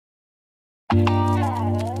Champagne,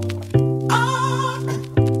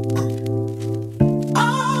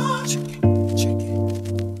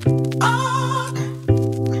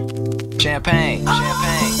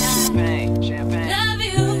 champagne, champagne, champagne. Love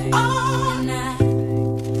you, and I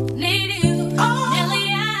need you.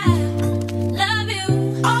 Nelly, I love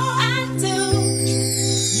you. I do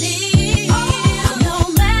need you. No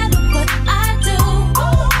matter what I do,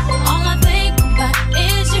 all I think about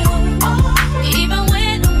is you. Even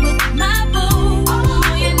when I'm with my boo,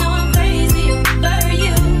 oh, you know I'm crazy over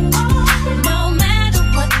you. No matter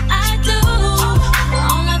what I do,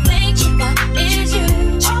 all I think about is you.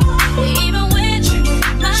 Even when you with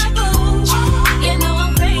my boo, you know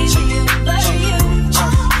I'm crazy over you.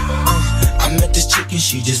 I met this chick and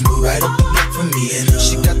she just moved right up the block for me. And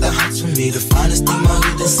she got the hots for me, the finest thing my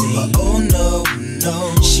hood has seen. But oh no,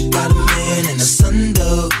 no, she got a man and a son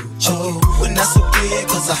though. Oh, when that's okay,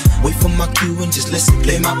 cause I wait for my cue and just listen,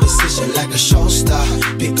 play my position like a show star.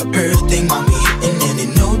 Pick up everything, mommy hitting, and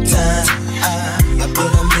in no time I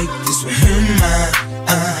better make this with him mine.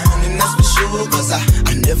 And that's for sure, cause I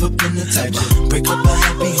never been the type to break up a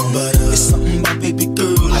happy home. But it's something about baby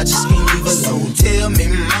girl, I just can't leave alone. Tell me,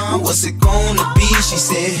 mom, what's it gonna be? She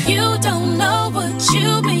said, you don't know what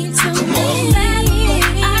you mean to come me. on.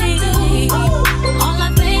 I do. All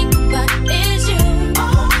I think about is you.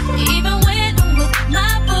 Even when I'm with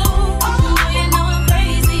my boo, oh, you know I'm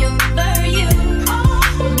crazy over you.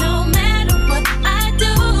 No matter what I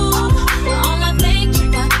do, all I think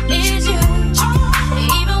about is you.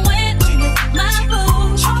 Even when I'm with my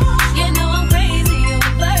boo, you know I'm crazy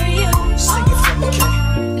over you. Sing it for me, Kay.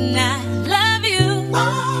 And I love you,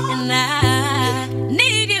 and I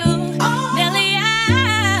need you. Nelly, I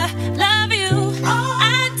love you.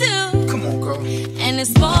 I do. Come on, girl. And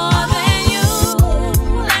it's more than you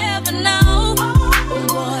ever know.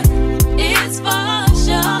 Boy, it's for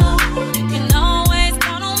sure. You can always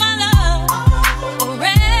count on my love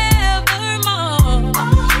forevermore.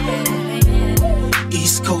 Yeah.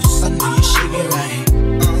 East Coast, I know you're shaking right.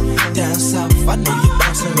 Down South, I know you're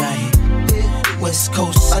bouncing right. West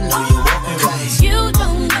Coast, I know you're walking right. You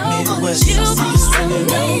don't know Midwest, what you I see you mean to swinging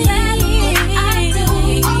me. right. I do.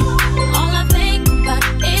 All I think about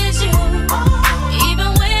is you. Even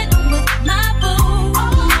when I'm with my boo,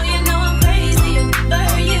 oh, you know I'm crazy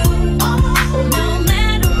over you. No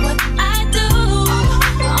matter what I do,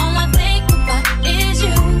 all I think about is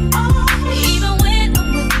you. Even when I'm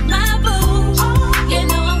with my boo, you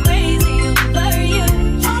know I'm crazy over you.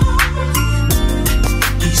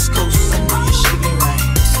 East Coast, I know you're shaking right.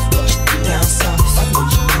 Down South, I know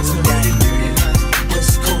you're bouncing right.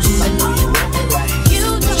 West Coast, I know you're walking right. You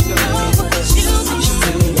don't know what you mean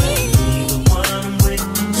to me. The one I'm with, a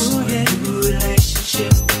new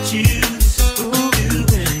relationship with you. Ooh,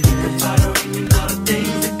 think about her and all the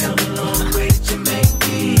things that come along with you. Make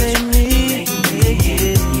me,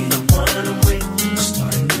 the one I'm with,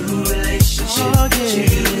 start a new relationship with you.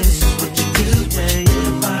 This is what you do. Think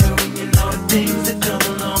about her and all the things that come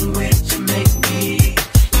along with you. Make me.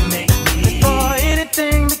 Before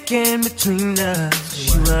anything began between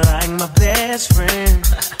us, you were like my best friend.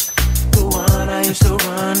 The one I used to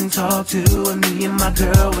run and talk to when me and my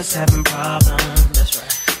girl was having problems. That's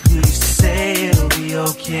right. You used to say it'll be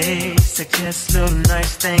okay, suggest little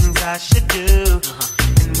nice things I should do.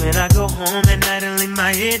 And when I go home at night and lay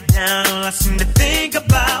my head down, all I seem to think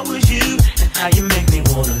about was you and how you make me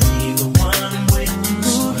wanna leave the one I'm with. A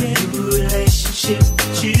new relationship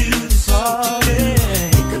with you. This is what you do.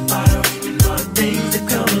 Think about her and all the things that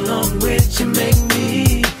come along with you. Make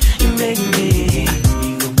me.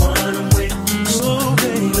 The one I'm with. A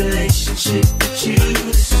new relationship with you.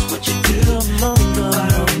 This is what you do. Think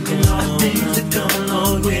about her and all the things that come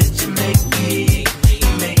along with you. Make me.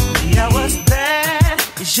 Yeah, what's bad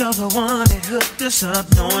is you're the one that hooked us up,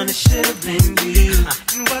 knowing it should have been you.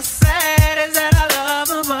 And what's sad is that I love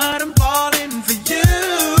her, but I'm falling for you.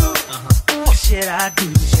 What should I do?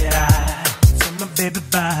 Should I tell my baby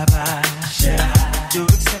bye-bye? Should I do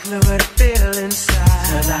exactly what I feel inside?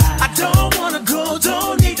 'Cause I don't wanna go,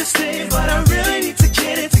 don't need to stay, but I really need to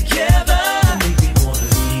get it together. Make me wanna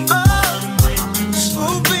leave the one I'm with.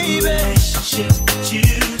 Oh, baby, relationship with you.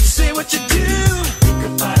 Say what you do. Think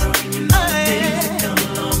about her and all the things that come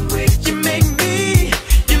along with you. Make me.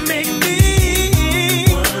 The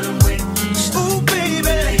one I'm with. Oh, baby,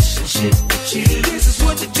 relationship with you. This is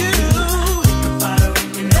what you do. Think about her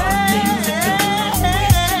and all the things that come along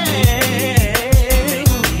with you. Make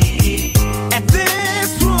me.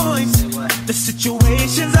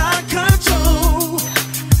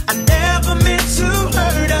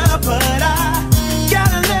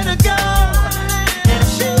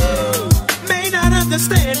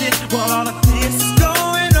 sit while all of this is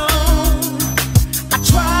going on. I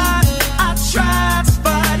tried to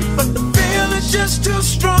fight it, but the feeling's just too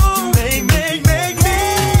strong. Make me.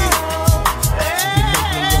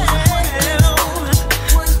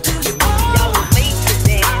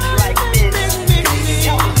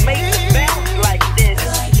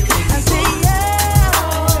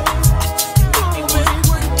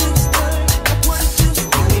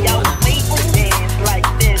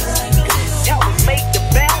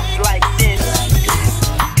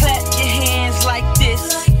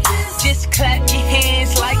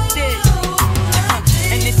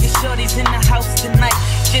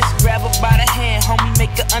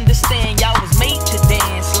 Understand, y'all was made to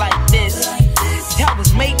dance like this. Y'all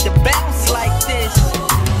was made to bounce like this.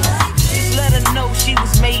 Just let her know she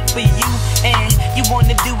was made for you, and you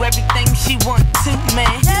wanna do everything she want to,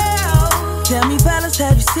 man. Tell me, fellas,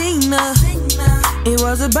 have you seen her? It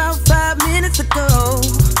was about 5 minutes ago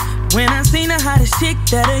when I seen the hottest chick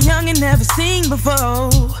that a youngin' never seen before.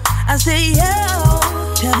 I say, yo,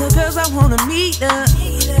 tell the girls I wanna meet her.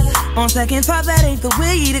 On second thought, that ain't the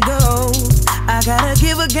way to go. I gotta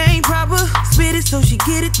give her game proper, spit it so she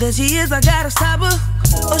get it. There she is, I gotta stop her.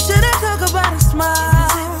 Or should I talk about a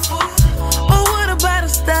smile? Or what about a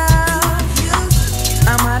style?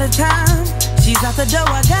 I'm out of time, she's out the door,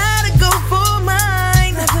 I gotta go for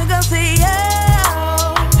mine. I think I'll say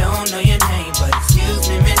yeah. I don't know your name, but excuse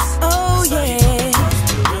me, miss. Oh yeah.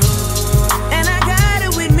 And I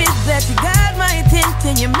gotta admit that you got my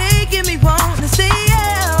attention. You're making me want to say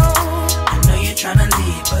yeah. I know you're tryna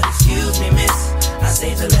leave, but excuse me, miss. I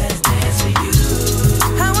say the last dance for you.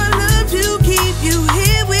 How I love to keep you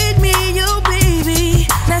here with me, yo baby.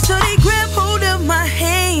 Now so they grab hold of my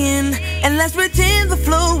hand and let's pretend the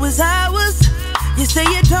flow is ours. You say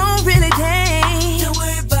you don't really dance. Don't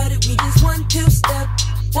worry about it, we just 1, 2 step,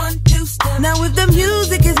 1, 2 step. Now if the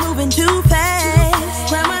music is moving too fast,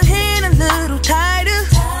 grab my hand a little tighter.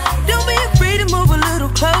 Don't be afraid to move a little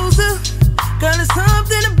closer. Girl, there's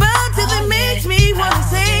something about you that makes me wanna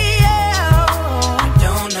say yeah. I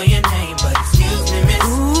don't know your name, but excuse me, miss. I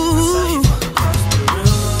saw you from across the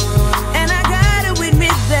room. And I gotta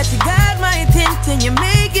admit that you got my attention. You're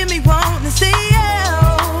making me want to say yeah.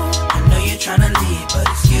 I know you're tryna leave, but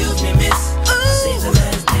excuse me, miss. I say the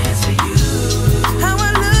last dance for you. How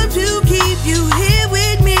I love to keep you here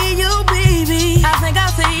with me, yo baby. I think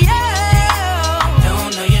I'll say yeah. I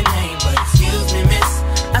don't know your name, but excuse me, miss.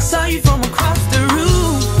 I saw you from across the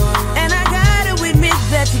room, and I gotta admit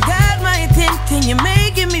that you got my attention. You're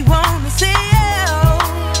making me want to say yeah.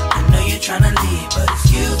 I know you're tryna leave, but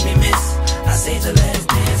excuse me, miss. I say the last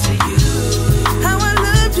dance for you. How I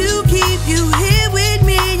love to keep you here with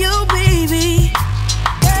me, yo baby.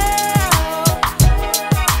 Yeah.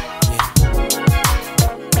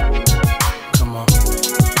 Come on.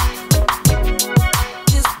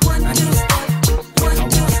 Just 1, 2 step, 1,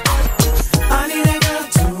 2 step. I need a girl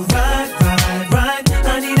to ride.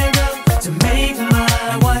 I need a girl to make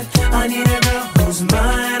my wife. I need a girl who's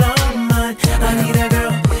mine, all mine. I need a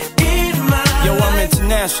girl in my Yo, I'm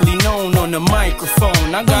internationally known on the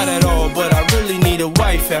microphone. I got it all, but I really need a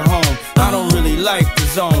wife at home. I don't really like the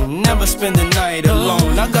zone, never spend the night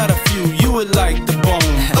alone. I got a few you would like the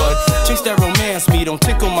bone, but chicks that romance me don't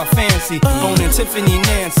tickle my fancy. Boning Tiffany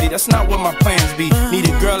Nancy, that's not what my plans be. Need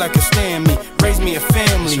a girl that can stand me, raise me a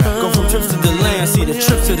family. Go from trips to the land, see the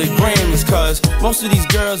trip to the Grammys. Cause most of these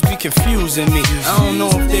girls be confusing me. I don't know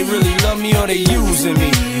if they really love me or they using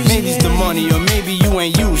me. Maybe it's the money or maybe you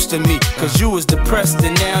ain't used to me. Cause you was depressed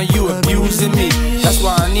and now you abusing me. That's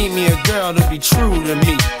why I need me a girl to be true to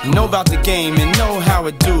me. Know about the game and know how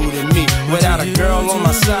it do to me. Without a girl on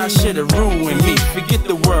my side, shit'll ruin me. Forget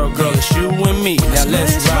the world, girl, it's you and me. Now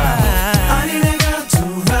let's ride. I need a girl to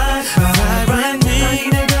ride me. I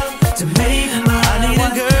need a girl to make my wife. I need a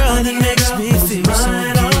girl that makes me feel so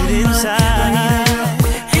good inside. I need a girl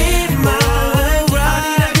in my life. I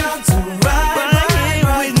need a girl to ride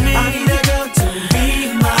with me. I need a girl to be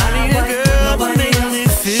my wife. I need a girl that makes me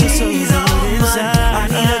feel so good inside. I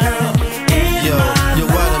need a girl in my life. Yo,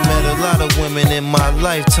 I done met a lot of women in my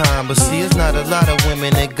lifetime, but see, it's not a lot of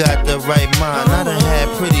women that got the right mind. I done had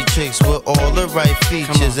pretty chicks with all the right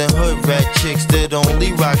features, and hood rat chicks that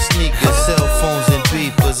only rock sneakers, cell phones and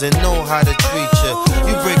beepers, and know how to treat you.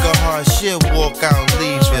 You break a heart, she'll walk out and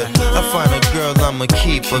leave you. I find a girl, I'ma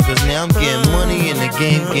keep her, cause now I'm getting money and the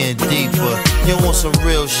game getting deeper. You want some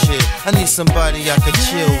real shit, I need somebody I could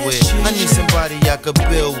chill with. I need somebody I could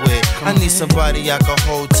build with. I need somebody I can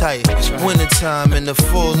hold tight. Wintertime in the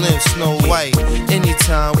full length, Snow White.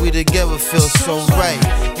 Anytime we together feel so right.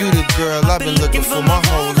 You the girl I've been looking for my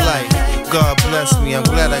whole life. God bless me, I'm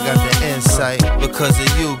glad I got the insight. Because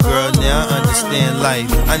of you, girl, now I understand life.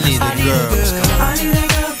 I need a girl. I need a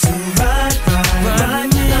girl to ride. I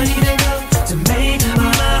need a girl to make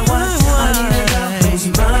my wife. I need a girl who's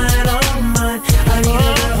mine, all mine. I need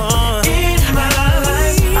a girl in my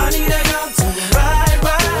life. I need a girl to ride.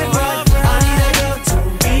 I need a girl to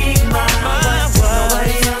be my wife.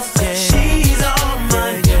 Nobody else, she's all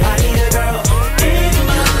mine. I need a girl in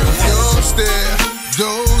my life. Your stare,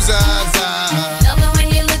 those eyes, Love it when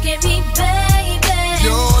you look at me, baby.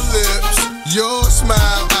 your lips, your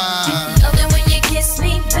smile, Love it when you kiss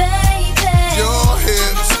me, baby. your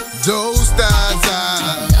hips, those thighs,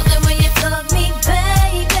 Love it when you hug me,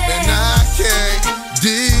 baby. and I can't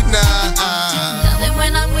deny. Love it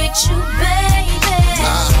when I'm with you, baby.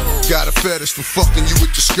 Got a fetish for fucking you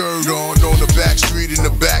with your skirt on the back street in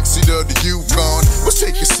the backseat of the Yukon. What's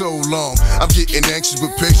taking so long? I'm getting anxious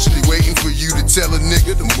but patiently waiting for you to tell a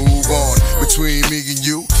nigga to move on. Between me and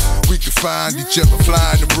you, we can find each other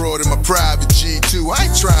flying abroad in my private G2. I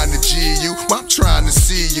ain't trying to G you, I'm trying to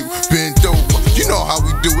see you bend over. You know how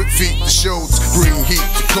we do it, feet to shoulders, bring heat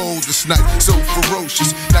to cold this night, so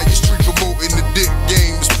ferocious. Now you street promoting the dick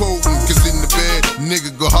game is potent, cause in the bed,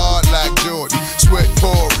 nigga go hard like Jordan. Sweat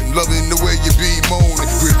pouring, loving the way you be moaning,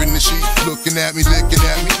 gripping the sheet, looking at me, licking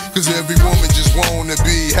at me, cause every woman just wanna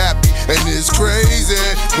be happy, and it's crazy,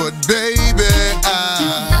 but baby,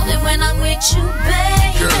 Love it when I'm with you,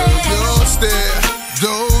 baby. girl, your stare,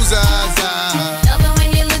 those eyes, Love it when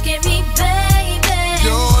you look at me, baby.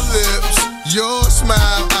 your lips, your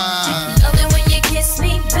smile, Love it when you kiss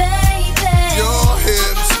me, baby. your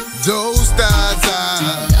hips, those thighs,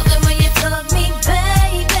 Love it when you hug me,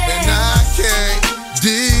 baby. and I can't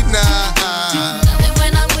deny. Love it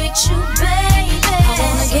when I'm with you, baby. I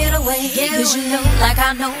wanna get away, cause you know, like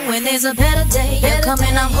I know, when there's a better day, you're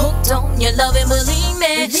coming, I'm hooked on your love and believe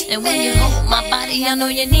me. And when you hold my body, I know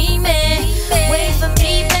you need me. Wait for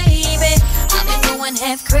me, baby. I've been going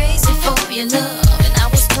half crazy for your love, and I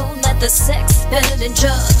was told that the sex is better than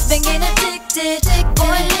drugs. Been getting addicted,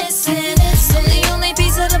 boy, listen. I'm the only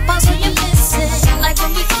piece of the puzzle you're missing. Like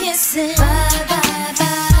when we kissing, bye, bye,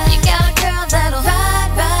 bye. You got a girl that'll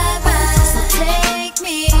ride, ride, ride. So take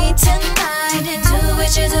me tonight and do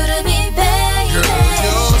what you do to me, baby. Girl,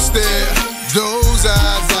 your stare, those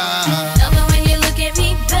eyes, Love it when you look at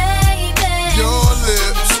me, baby. your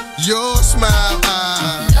lips, your smile,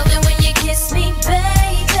 Love it when you kiss me,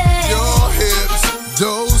 baby. your hips,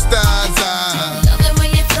 those thighs, Love it when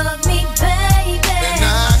you hug me, baby. and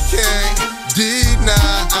I can't deny.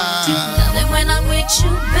 Love it when I'm with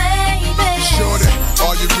you, baby. Shorty,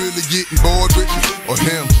 are you really getting bored with me or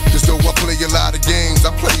him? Cause though I play a lot of games,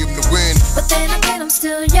 I play them to win. But then again, I'm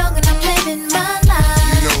still young and I'm living my life.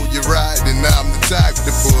 You know you're right, and I'm the type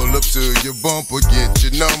to pull up to your bumper, get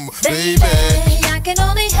your number, baby. I can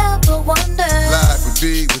only help but wonder. Life would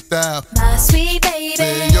be without. My sweet baby.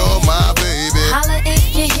 Say you're my baby. Holla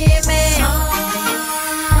if you hear me.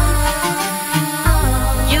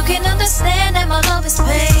 You can understand that my love is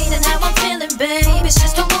pain and how I'm feeling, babe. It's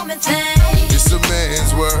just a woman thing. It's a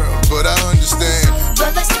man's world, but I understand.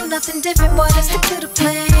 But let's do nothing different, boy. Let's stick to the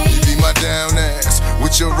plan. You be my down ass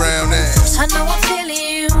with your round ass, I know I'm feeling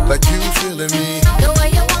you. like you feeling me. The way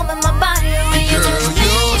you warm my body, the way you Girl, touch me.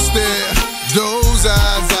 your stare, those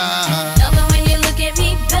eyes, Love it when you look at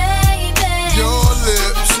me, baby. your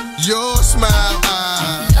lips, your smile,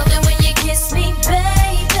 Love it when you kiss me,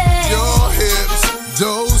 baby. your hips,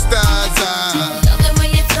 those thighs, Love it when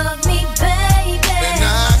you hug me, baby. and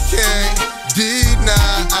I can't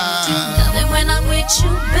deny. Love it when I'm with you,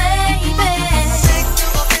 baby.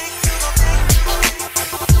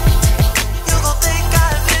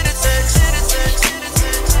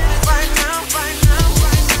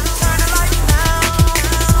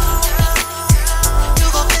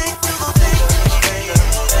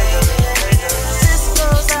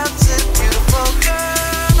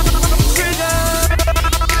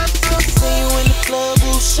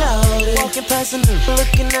 Walking past and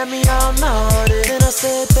looking at me all naughty. Then I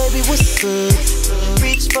said, baby, what's up?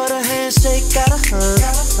 Reach for the handshake, got a hug.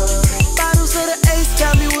 Bottles of the Ace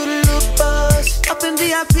got me with a little buzz. Up in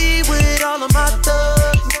VIP with all of my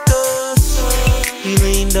thugs. He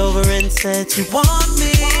leaned over and said, you want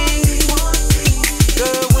me?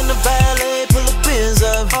 Girl, when the valet pull the Benz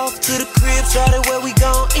up, off to the crib, try to where we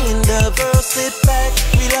gon' end up. Girl, sit back,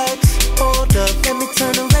 relax, hold up. Let me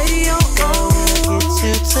turn the radio on.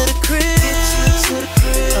 Get you to the crib,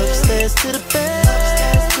 upstairs to the bed.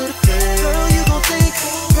 Girl, you gon' think,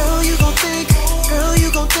 girl, you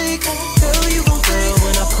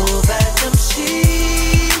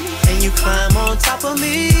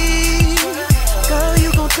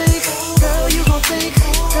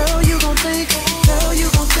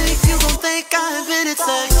invented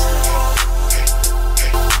sex.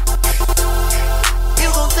 You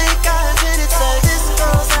gon' think I invented sex. This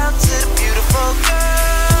goes out to the beautiful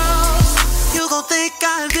girls. You gon' think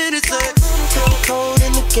I invented sex. Cold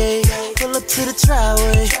in the gate, pull up to the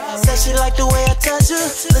driveway. Said she like the way I touch her.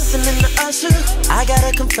 Listening to Usher, I got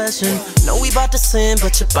a confession. Know we bout to sin,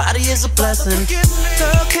 but your body is a blessing.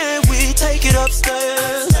 Girl, can we take it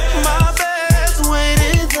upstairs? My bed's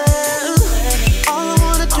waiting there. All I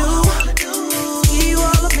wanna do, give you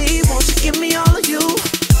all of me. Won't you give me all of you?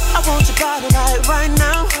 I want your body right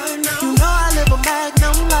now. You know I live a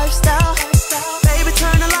magnum lifestyle. Baby,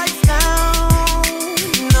 turn the lights down,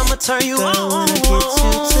 and I'ma turn you on. Get you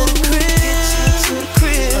to the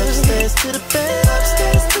crib, upstairs to the bed,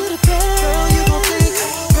 upstairs to the bed. Girl, you gon' think,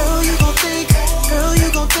 girl, you gon' think, girl, you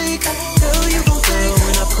gon' think, girl, you gon' think.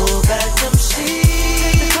 When I pull back them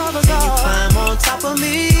sheets, the covers off, and you climb on top of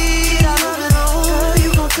me, I love it all. Girl,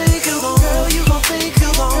 you gon' think, you gon', girl, you gon' think,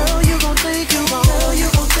 you gon', girl, you gon' think, you gon', girl, you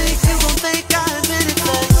gon' think, you gon' think I invented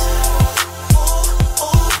sex.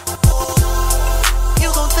 You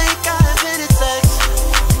gon' think I invented sex,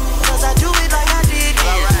 'cause I do it like I did.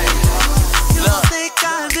 You gon' think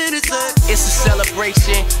I invented sex. It's a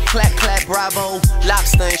celebration, clap, clap, bravo.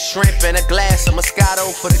 Lobster and shrimp and a glass of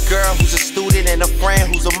Moscato for the girl who's a student and a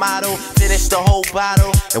friend who's a model. Finish the whole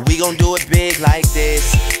bottle, and we gon' do it big like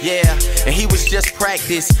this. Yeah, and he was just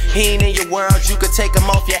practice. He ain't in your world, you could take him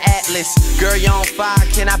off your atlas. Girl, you're on fire,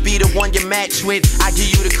 can I be the one you match with? I give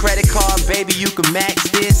you the credit card, baby, you can match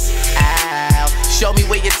this. Ow. Show me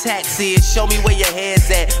where your tax is, show me where your head's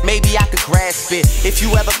at. Maybe I could grasp it. If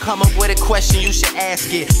you ever come up with a question, you should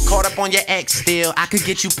ask it. Caught up on your ex still, I could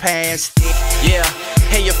get you past it. Yeah,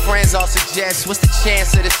 and your friends all suggest, what's the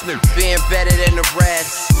chance of this nigga being better than the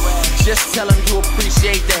rest? Just tell them you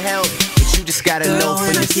appreciate the help, but you just gotta know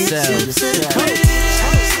for yourself. Get you to the crib,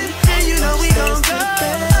 and you know we gon' go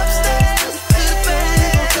upstairs to the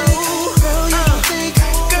bed. Girl, you gon' think,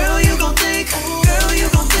 girl, you gon' think, girl, you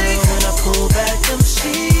gon' think. When I pull back them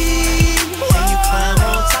sheets, and you climb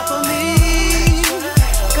on top of me,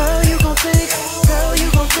 girl, you gon' think, girl, you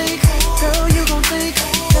gon' think, girl, you gon' think,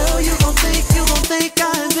 girl, you gon' think, you gon' think I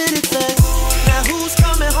invented sex. Now who's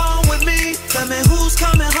coming home with me? Tell me who's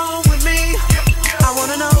coming home with me. I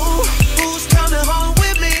wanna know who's coming home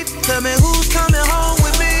with me. Tell me who's coming home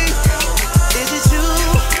with me. Is it you?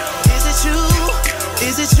 Is it you?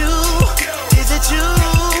 Is it you? Is it you?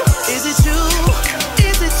 Is it you?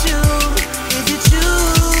 Is it you? Is it you?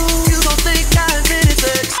 You gon' think I invented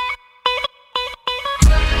sex.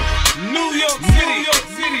 New York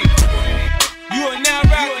City. You are now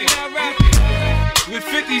rapping with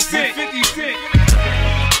 50 Cent.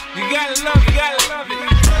 You gotta love it.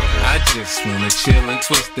 I just wanna chill and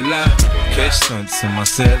twist the line. Catch stunts in my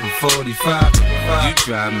 745. You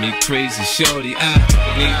drive me crazy, shorty. I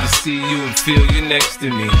need to see you and feel you next to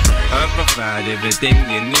me. I provide everything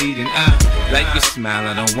you need, and I like your smile.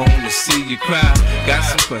 I don't wanna see you cry. Got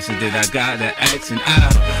some questions that I gotta ask, and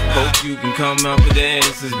I hope you can come up with the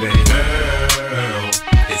answers, baby. Girl,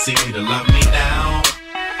 it's easy to love me now.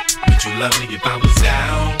 Would you love me if I was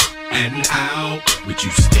down and out? Would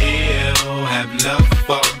you still have love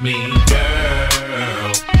for me?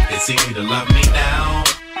 Girl, it's easy to love me now.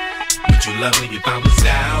 Would you love me if I was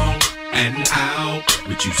down and out?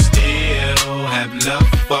 Would you still have love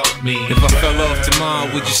for me? If I fell off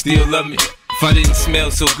tomorrow, would you still love me? If I didn't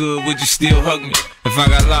smell so good, would you still hug me? If I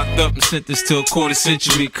got locked up and sentenced to a quarter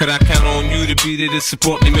century, could I count on you to be there to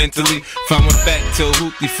support me mentally? If I went back to a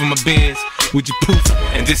hoopty for my bands, would you poof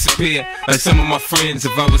and disappear like some of my friends?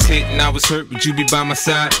 If I was hit and I was hurt, would you be by my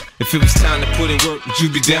side? If it was time to put in work, would you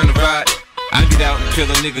be down to ride? I get out and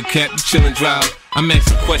kill a nigga cap, you chillin' drive. I'm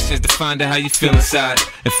asking questions to find out how you feel inside.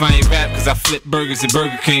 If I ain't rap cause I flip burgers at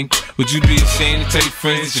Burger King, would you be ashamed to tell your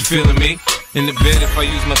friends you're feeling me? In the bed if I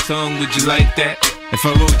use my tongue, would you like that? If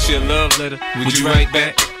I wrote you a love letter, would you write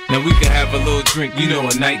back? Now we can have a little drink, you know,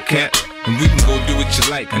 a nightcap, and we can go do what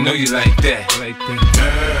you like. I know you like that.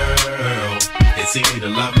 Girl, it's easy to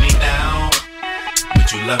love me now.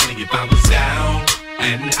 Would you love me if I was down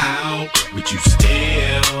and out? Would you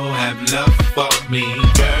still have love for me?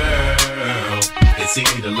 Girl, it's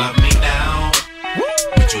easy to love me now.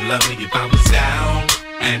 Would you love me if I was down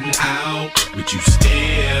and out? Would you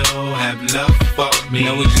still have love for me?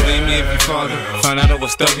 Now would you leave me if your father found out I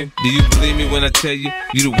was thugging? Do you believe me when I tell you,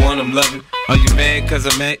 you the one I'm loving? Are you mad cause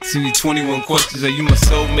I'm asking you 21 questions? Are you my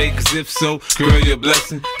soulmate? Cause if so, girl, you're a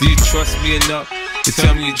blessing. Do you trust me enough They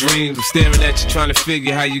tell me your dreams. I'm staring at you trying to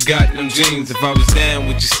figure how you got them jeans. If I was down,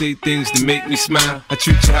 would you say things to make me smile? I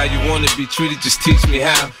treat you how you wanna be treated, just teach me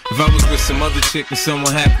how. If I was with some other chick and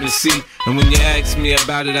someone happened to see, and when you asked me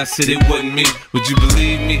about it, I said it wasn't me, would you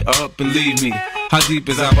believe me or up and leave me? How deep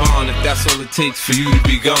is our bond if that's all it takes for you to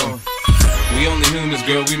be gone? We only humans,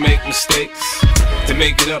 girl, we make mistakes. To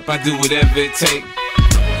make it up, I do whatever it takes.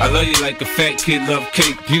 I love you like a fat kid love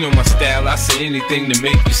cake. You know my style, I say anything to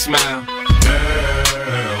make you smile.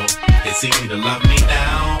 Girl, it's easy to love me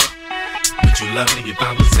now. Would you love me if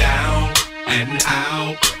I was down and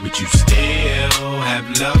out? Would you still have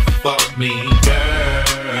love for me?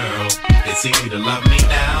 Girl, it's easy to love me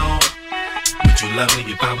now. Would you love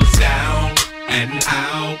me if I was down and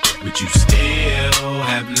out? Would you still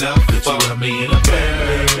have love for me? Could you love me in a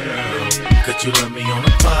girl? Could you love me on a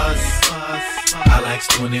bus? I'll ask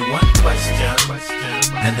 21 questions,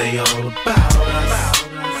 and they all about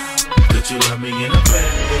us. Could you love me in a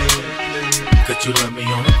bed? Could you love me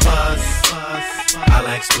on a bus? I'll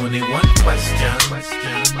ask 21 questions,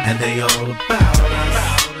 and they all about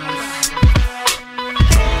us.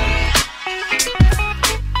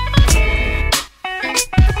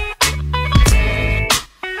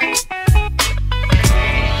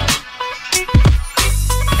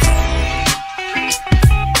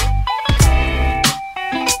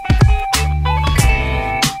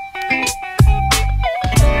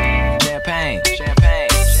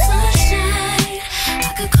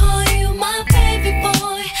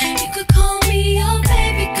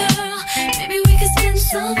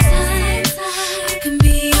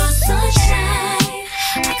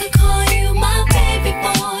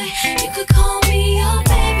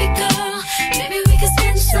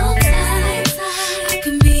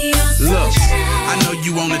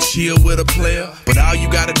 Chill with a player, but all you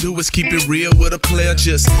gotta do is keep it real with a player.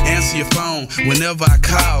 Just answer your phone whenever I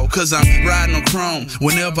call, cause I'm riding on chrome.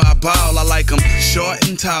 Whenever I ball, I like them short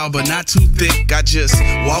and tall, but not too thick. I just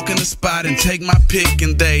walk in the spot and take my pick,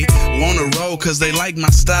 and they wanna roll cause they like my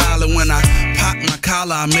style. And when I pop my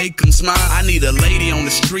collar, I make them smile. I need a lady on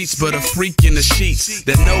the streets, but a freak in the sheets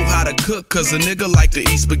that know how to cook, cause a nigga like to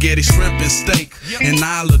eat spaghetti, shrimp, and steak. And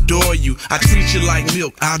I'll adore you, I treat you like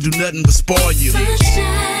milk, I'll do nothing but spoil you.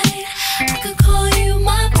 I could call you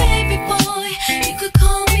my baby boy. You could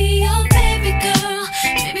call me your baby girl.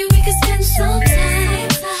 Maybe we could spend some time.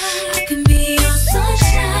 I can be your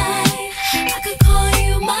sunshine. I could call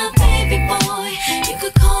you my baby boy. You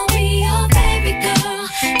could call me your baby girl.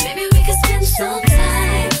 Maybe we could spend some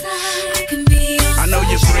time. I can be your sunshine. I know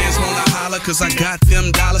your friends wanna holler cause I got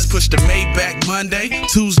them dollars. Push the Maybach Monday,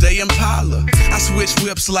 Tuesday Impala. I switch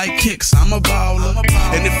whips like kicks, I'm a baller.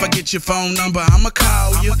 And if I get your phone number, I'ma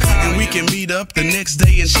call you. And we can meet up the next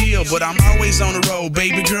day and chill. But I'm always on the road,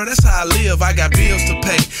 baby girl, that's how I live. I got bills to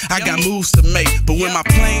pay, I got moves to make. But when my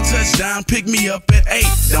plane touch down, pick me up at 8.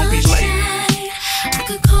 Don't be late. I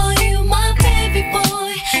could call you my baby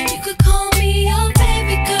boy. You could call me your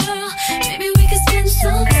baby girl. Maybe we could spend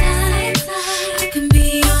some time. I can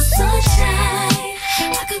be your sunshine.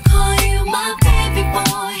 I could call you my baby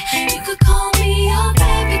boy. You could call me your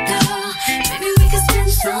baby girl. Maybe we could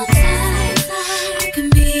spend some time. I can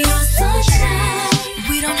be your sunshine.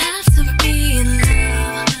 We don't have to be in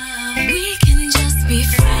love. We can just be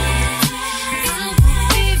friends. I will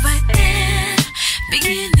be right there,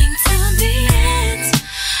 beginning to the end.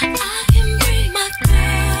 I can bring my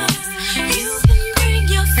girls, you can bring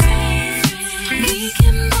your friends. We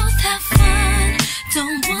can both have fun.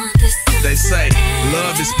 Don't want this to They say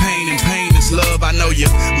love is pain and pain is love. I know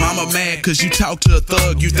your mama mad cause you talk to a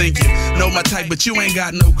thug. You think you know my type, but you ain't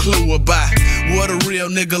got no clue about what a real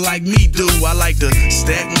nigga like me do. I like to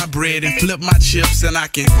stack my bread and flip my chips, and I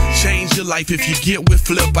can change your life if you get with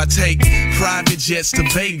Flip. I take private jets to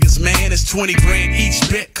Vegas, man. It's 20 grand each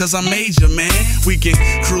bet cause I'm major, man. We can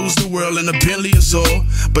cruise the world in a Bentley Azure,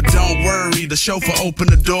 but don't worry, the chauffeur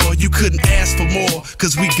opened the door. You couldn't ask for more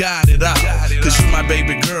cause we got it out. Cause you my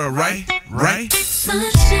baby girl, right? Right?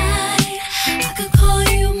 Sunshine. I could call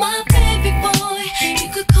you my baby boy. You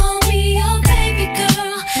could call me your baby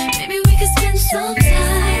girl. Maybe we could spend some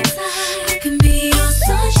time. I can be your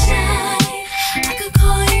sunshine. I could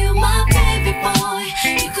call you my baby boy.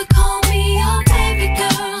 You could call me your baby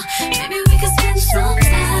girl. Maybe we could spend some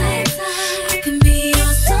time. I can be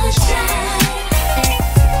your sunshine.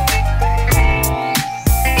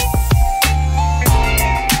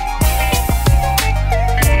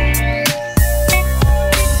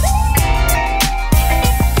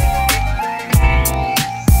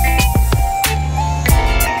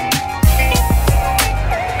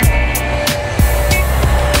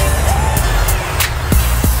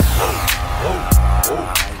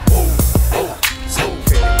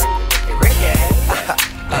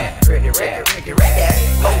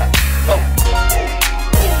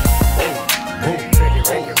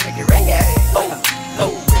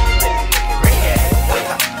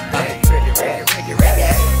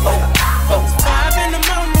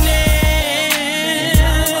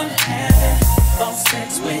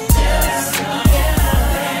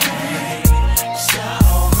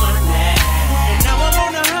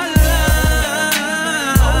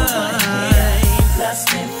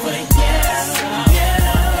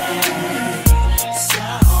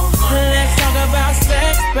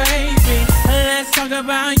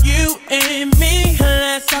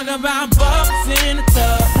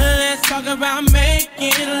 about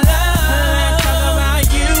making love. Let's talk about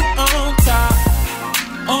you on top,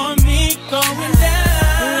 or me going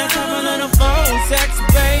down. Let's have a little phone sex,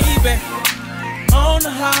 baby, on the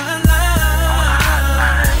hotline.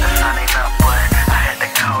 The sun ain't up, but I had to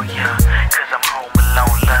call ya, 'cause I'm home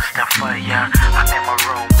alone, lusting for ya. I'm in my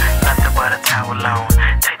room, nothing but a towel on.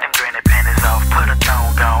 Take them granny panties off, put a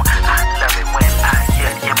thong on. I love it when I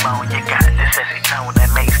hear you moan. You got this sexy tone that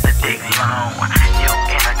makes the dick long. You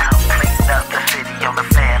in a complete other city on the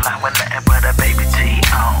fan line with nothing but a baby T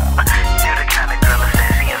on. You the kind of girl that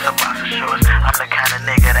says she in some boxer shorts. I'm the kind of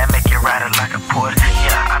nigga that make you ride it like a Porsche.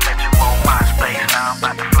 Yeah, I met you on MySpace. Now I'm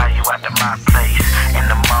about to fly you out to my place in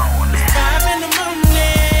the morning. 5 in the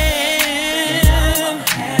morning, I'm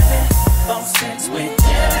having phone sex with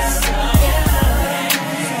you.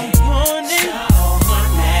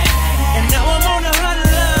 And now I'm on the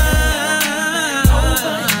hotline.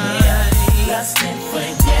 Lusting for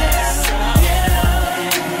you.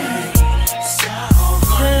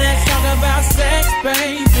 Let's talk about sex,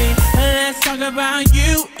 baby. Let's talk about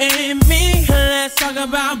you and me. Let's talk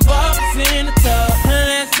about bubbles in the tub.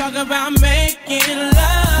 Let's talk about making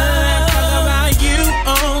love. Let's talk about you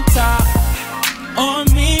on top, or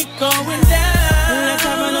me going down. Let's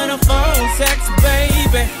have a little phone sex,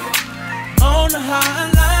 baby, on the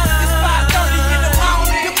hotline. It's 5:30 in the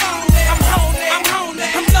morning. I'm lonely,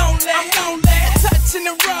 I'm lonely. Touching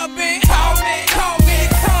and rubbing. Call me,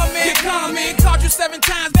 you're coming. Called you 7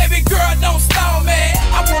 times, baby girl, don't stall me.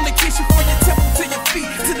 I wanna kiss you from your temple to your feet,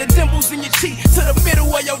 to the dimples in your cheek, to the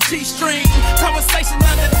middle of your G-string. Conversation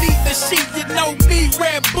underneath the sheet, you know me,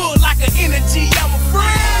 Red Bull like an energy, I'm a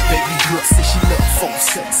friend. Baby girl said she love phone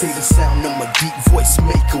sex, say the sound of my deep voice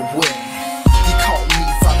make her wet. He called me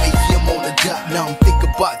 5 a.m. on the dot, now I'm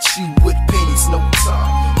thinking about you with pennies, no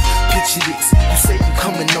time. Picture this, you say you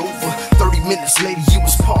coming over, 30 minutes later you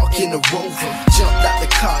was parking a Rover. Jumped out the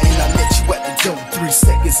car and I met you at the door. 3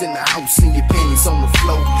 seconds in the house and your panties on the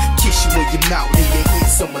floor. Kiss you in your mouth and your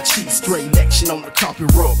ears on my cheeks. Straight action on the carpet,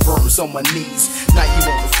 rub burns on my knees. Now you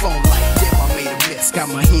on the phone like damn, I made a mess. Got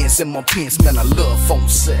my hands in my pants, man, I love phone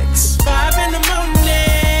sex. 5 in the morning,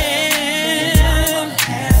 I'm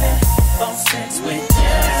having phone sex with you.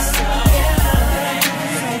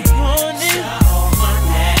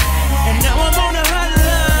 And now I'm on the hotline,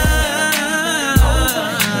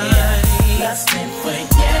 lusting for you.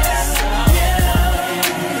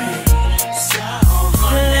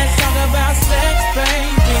 Let's talk about sex,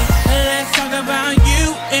 baby. Let's talk about you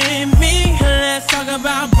and me. Let's talk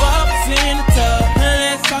about bubbles in the tub.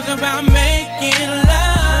 Let's talk about making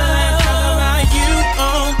love. Let's talk about you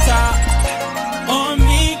on top, or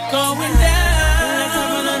me going down. Let's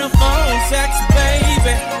have a little phone sex,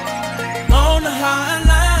 baby, on the hotline.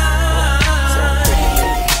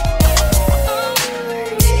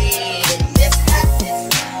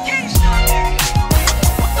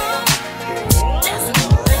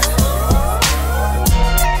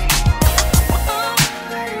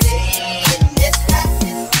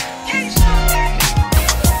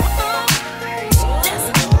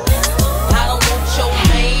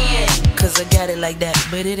 I got it like that,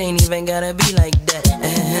 but it ain't even gotta be like that.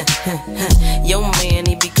 Yo man,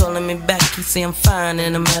 he be calling me back, he say I'm fine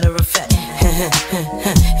and a matter of fact.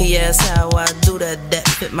 He asks how I do that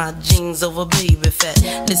fit my jeans over baby fat.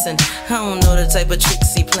 Listen, I don't know the type of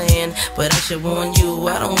tricks he playing, but I should warn you,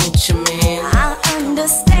 I don't want your man. I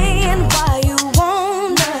understand why you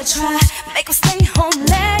wanna try, make him stay home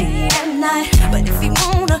late at night. But if he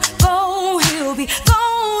wanna go, he'll be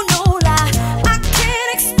gone, no lie. I can't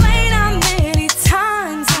explain how many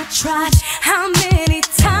times I tried, how many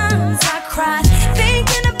times I cried,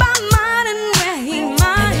 thinking about mine and where he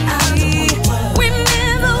might be.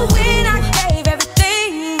 Remember when I gave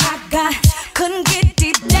everything I got, couldn't get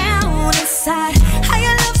deep down inside, how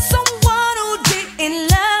you love someone who didn't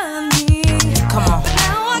love me. Come on. But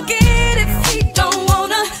now I get if he don't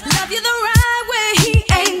wanna love you the right way, he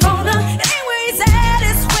ain't gonna. Anywhere he's at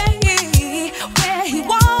is where he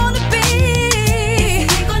wanna be. If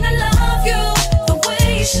he ain't gonna love you the way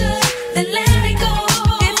he should, then let it go.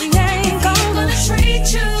 If he ain't gonna treat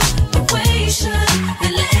you the way he should,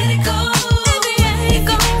 then let it go. If he ain't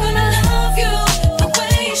gonna love you the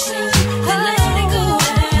way he should, then let it go.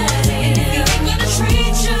 If he ain't gonna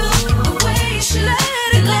treat you the way he should,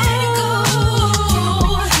 then let it go.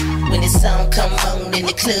 When the song come on in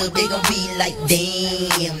the club, they gon' be like,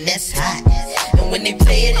 damn, that's hot. And when they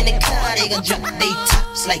play it in the car, they gon' drop they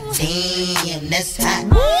tops like, damn, that's hot.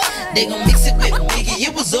 They gon' mix it with Biggie,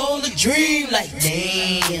 it was all a dream, like,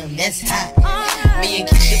 damn, that's hot. Me and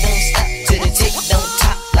Keisha don't stop till the tick don't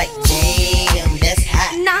top, like, damn, that's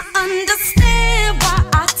hot. And I understand why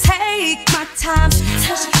I take my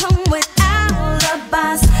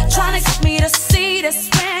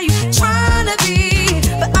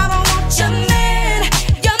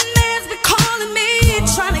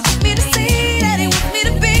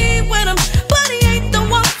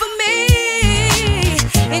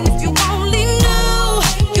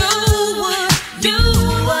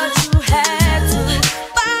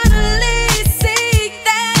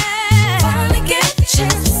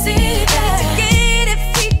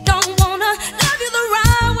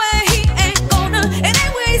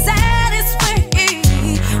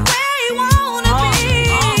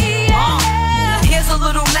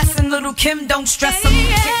don't stress him.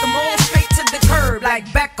 Kick them all straight to the curb like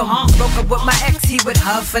Beckham. Broke up with my ex, he with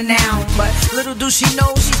her for now. But little do she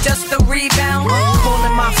know she's just a rebound.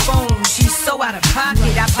 Calling my phone, she's so out of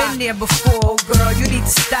pocket. I've been there before, girl, you need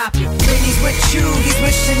to stop it. When he's with you, he's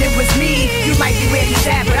wishing it was me. You might be where he's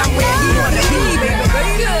at, but I'm where he wanna be, baby.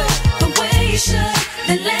 The way you should,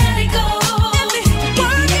 then let it go. If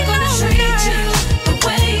he ain't gonna treat you the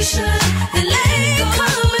way you should, then let it go.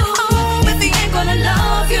 If he ain't gonna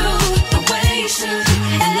love you the way you should,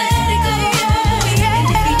 then let it go. And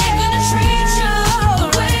if he ain't gonna treat you the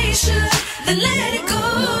way you should, then let it go.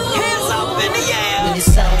 Hands up in the air. When the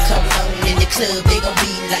song come on in the club, they gon'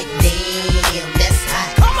 be like, damn, that's hot.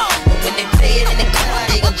 Come on. But when they play it in the car,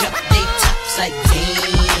 they gon' drop their tops like,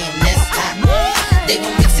 damn, that's hot. They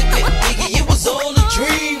gon' mix it with Biggie, it was all a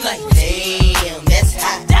dream. Like, damn, that's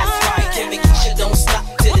hot. That's right. Kim and Keisha don't stop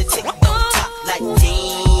till the tick don't top. Like,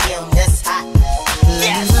 damn, that's hot.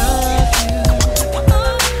 Yes.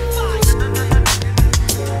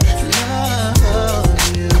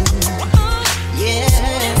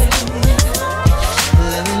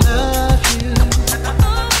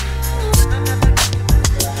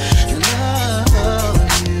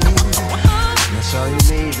 That's all you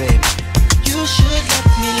need, baby. You should let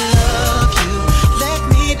me love you. Let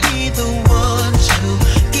me be the one to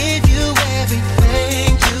give you everything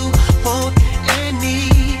you want and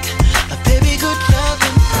need. A baby, good love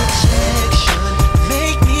and protection.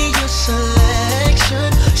 Make me your selection.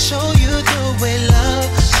 Show you the way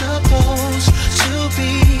love's supposed to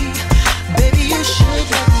be. Baby, you should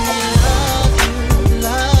let me love you,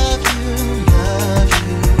 love you, love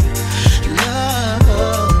you,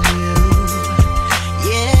 love you.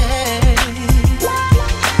 Yeah.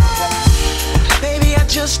 Baby, I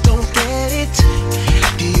just don't get it.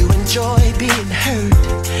 Do you enjoy being hurt?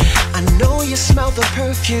 I know you smell the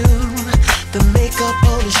perfume, the makeup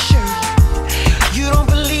on his shirt. You don't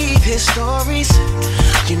believe his stories.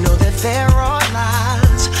 You know that there are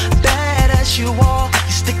lies. Bad as you are,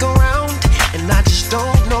 you stick around, and I just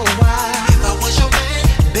don't know why. If I was your man,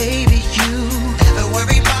 baby, you never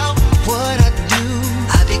worry about what I do.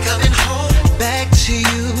 I'd be coming home back to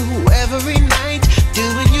you every night,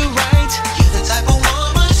 doing you right. You're the type of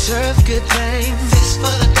woman deserve good things. Fist full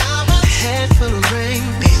of diamonds, head full of rain.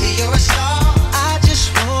 Baby, you're a star. I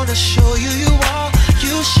just wanna show you you are.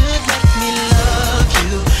 You should let me love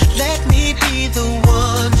you. Let me be the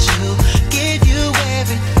one to give you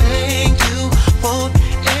everything you want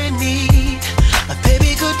and need. A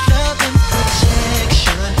baby, good love and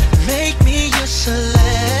protection. Make me your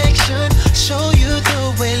selection. Show you the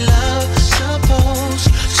way love's supposed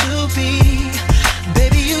to be.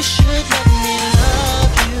 Baby, you should let me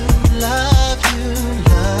love you, love you,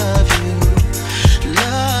 love you,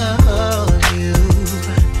 love you.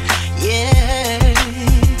 Yeah.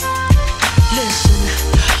 Listen,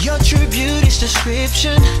 your true beauty's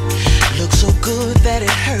description looks so good that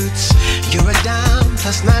it hurts. You're a dime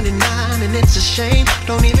plus 99 and it's a shame.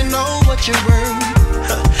 Don't even know what you're worth.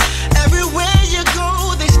 Everywhere you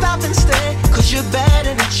go, they stop and stare, 'cause you're bad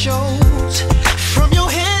and it shows. From your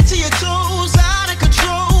head to your toes, out of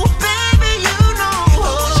control. Baby, you know.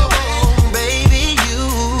 Baby, you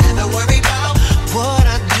never worry about what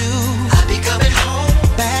I do. I'll be coming home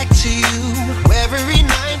back to you every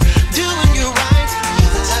night, doing you right.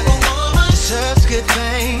 You're the type of woman deserves good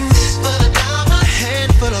things. Full of diamonds, a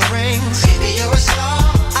handful of rings. Baby, you're a star.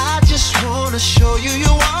 I just wanna show you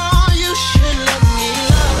you are. You should let me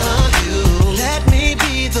love you. Let me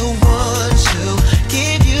be the one to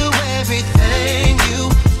give you everything you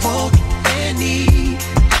want and need.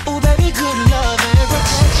 Oh, baby, good love and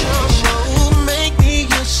protection. Oh, make me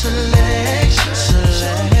your selection.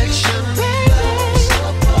 Selection, baby.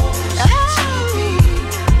 Oh,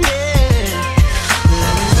 yeah.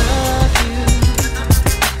 Let me love you.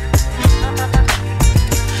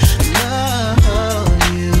 Love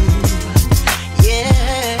you.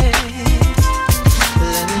 Yeah.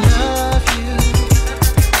 Let me love you.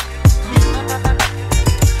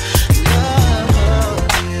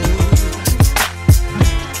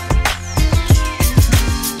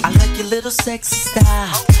 I like your little sexy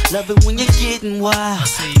style. Love it when you're getting wild.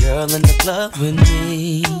 Girl in the club with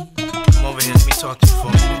me. Come over here, let me talk to you for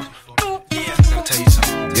a minute. Yeah, I gotta tell you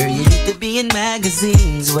something. Girl, you need to be in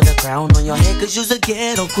magazines with a crown on your head, 'cause you're a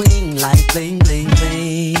ghetto queen. Like bling, bling,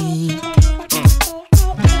 bling.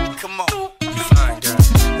 Come on, you fine, girl.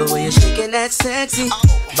 The way you're shaking that sexy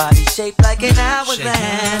body shaped like an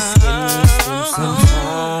hourglass. Give me some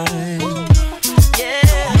time.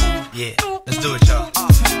 Yeah. Yeah, let's do it, y'all.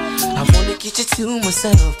 I wanna get you to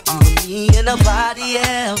myself, you and me and nobody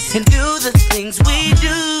else, and do the things we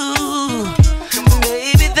do.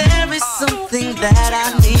 Baby, there is something that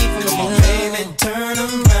I need from Come on, you. baby, turn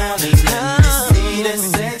around and let me see that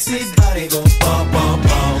sexy body go bum, bum,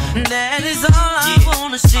 bum. That is all I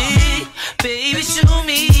wanna see. Baby, show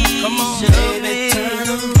me. Come on, show baby, me. turn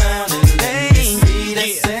around and let me see that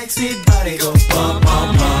sexy body go bum,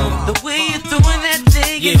 bum, bum. The way you're throwing that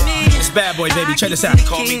thing at me. It's bad boy, baby. Check this out.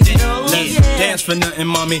 Call me Diddy. Let's dance for nothing,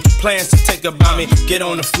 mommy. Plans to take a mommy. Get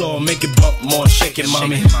on the floor, make it bump more, shake it,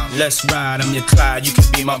 mommy. Let's ride, I'm your Clyde, you can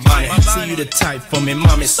be my Bonnie. See you the type for me,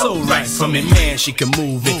 mommy. So right for me, man. She can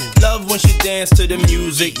move it. Love when she dance to the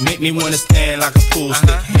music. Make me wanna stand like a pool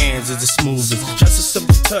stick. Hands is the smoothest. Just a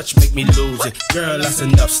simple touch, make me lose it. Girl, that's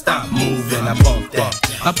enough. Stop moving. I bump that.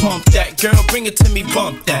 I pump that. Girl, bring it to me.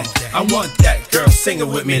 Bump that. I want that. Girl, sing it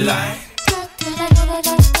with me like.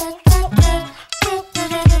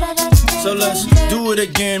 So let's do it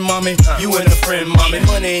again, mommy. You and a friend, mommy.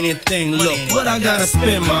 Money ain't a thing. Look, what I gotta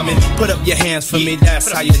spend, mommy. Put up your hands for me.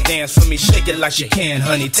 That's how you dance for me. Shake it like you can,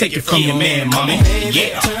 honey. Take it from your man, mommy.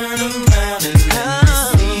 Yeah. Turn around and let me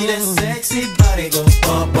see that sexy body go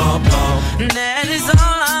bum, bum, bum. That is all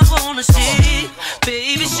I wanna see.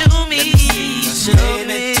 Baby, show me. Show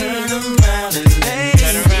me. Turn around and let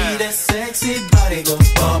me see that sexy body go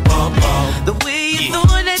bum, bum, bum. The way you're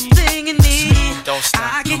throwing that thing in me. Don't stop.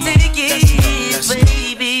 I can take it,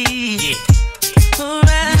 baby. Around.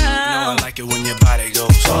 You know I like it when your body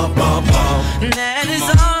goes bum, bum, bum. That is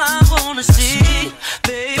all I wanna see.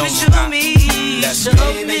 Baby, show me. Show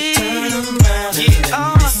me. Turn around and let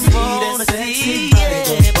me see that sexy body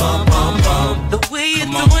go bum, bum, bum. The way you're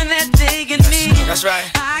throwing that thing in me. That's right.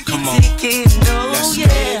 I can take it, no,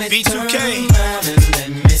 yeah. B2K.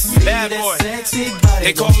 Bad boy.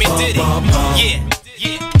 They call me Diddy. Yeah.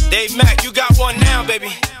 Yeah. Dave Mack, you got one now,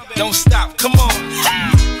 baby. Don't stop. Come on.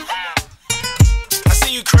 I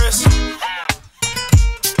see you, Chris.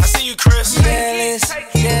 I see you, Chris. Jealous,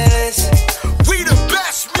 jealous. We the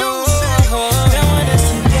best music.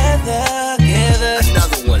 Together.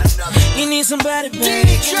 Another one. You need somebody, baby.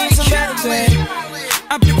 You need somebody, baby.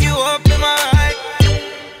 I pick you up in my ride.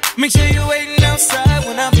 Make sure you're waiting outside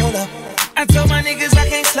when I pull up. I told my niggas I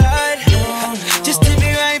can't slide. Just to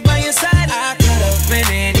be right by your side. I could have been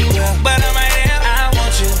anywhere, but I'm right here. I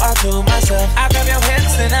want you all to myself. I grab your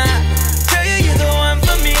hips and I tell you you're the one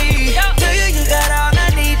for me. Tell you you got all I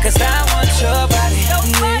need, cause I want your body.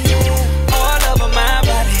 Yeah, all over my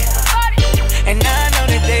body. And I know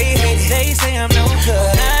that they hate it. They say I'm no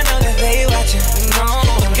good. I know that they watching. No,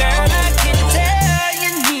 girl, I can tell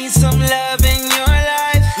you need some love in your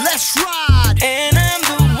life. Let's ride. And I'm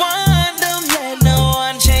the one, don't let no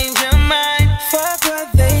one change your mind. Fuck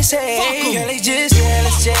what they say. Girl, they just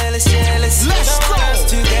jealous, jealous, jealous. Let's don't want us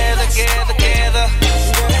together, together, together.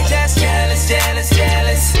 Girl, they just jealous, jealous,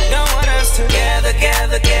 jealous. Don't want us together,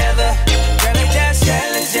 together, together. Girl, they just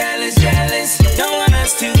jealous, jealous, jealous. Don't want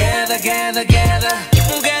us together, together, together.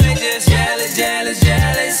 Girl, they just jealous, jealous,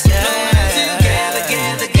 jealous. Don't want us together,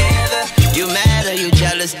 together, together. You mad or you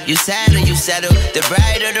jealous? You sad or you settle? The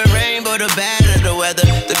brighter the rainbow, the better the weather.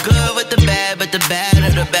 The good with the bad, but the badder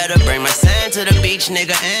the better. Bring my sand to the beach,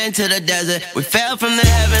 nigga, and to the desert. We fell from the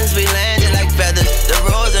heavens, we landed like feathers. The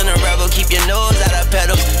rose and the rebel, keep your nose out of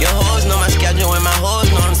pedals. Your hoes know my schedule and my hoes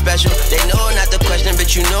know I'm special. They know not the question,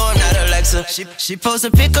 but you know I'm not Alexa. She post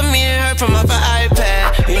a pic of me and her from off her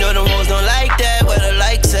iPad. You know them hoes don't like that, where the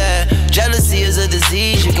likes at. Jealousy is a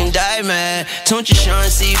disease, you can die mad. Don't you Sean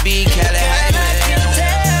CB, Cali High man. I can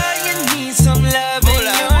tell you need some love in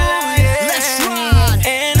your life. Let's ride.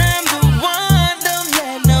 And I'm the one, don't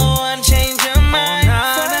let no one change your mind.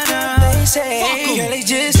 Fuck what they say. Girl, they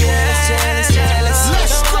just jealous, jealous, jealous.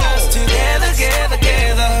 Let's don't want us go. together, together,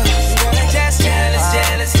 together. Girl, they just jealous,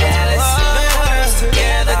 jealous, jealous. Don't want us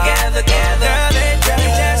together, together, together. Girl,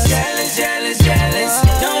 they just jealous, jealous, jealous.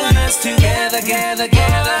 Don't want us together, together,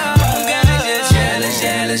 together. Girl, they just jealous,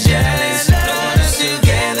 jealous, jealous. Don't want us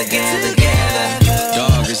together, together, together.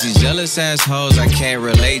 Dog, it's these jealous assholes I can't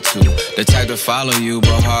relate to. The type to follow you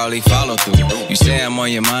but hardly follow through. You say I'm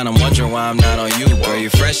on your mind, I'm wondering why I'm not on you. Girl, you're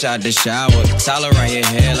fresh out the shower, towel around your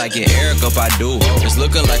hair like your Eric up I do. It's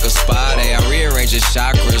looking like a spa day, I rearrange your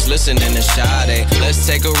chakras, listening to Sade. Let's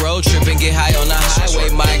take a road trip and get high on the highway.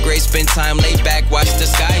 Migrate, spend time laid back, watch the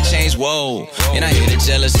sky change. Whoa, and I hear the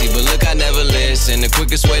jealousy, but look, I never listen. The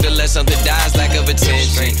quickest way to let something die is lack of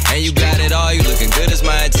attention. And you got it all, you looking good as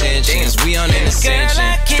my intentions. We on an ascension,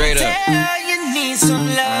 straight up. Tell you need some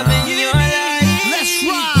love in your life. Let's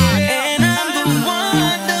ride. And I'm the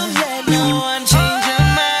one, don't let no one change your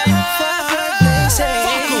mind. Fuck what they say.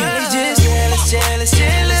 Girl, they just jealous, jealous,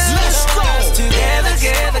 jealous. Let's go. Don't want us together,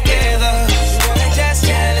 together, together. Girl, they just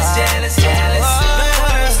jealous, jealous, jealous. Don't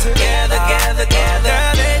want us together, together, together.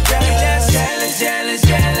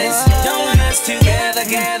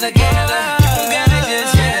 together. You gotta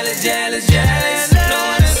just jealous, jealous, jealous. No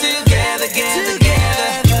one to see together, together.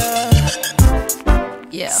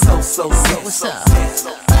 Yeah. So, what's up?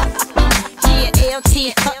 Yeah, LT,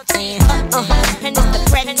 and it's the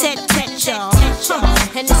Brat, y'all.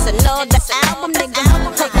 And it's another album, nigga.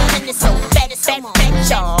 And it's so fat,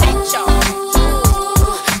 y'all.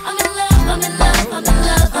 I'm in love, I'm in love, I'm in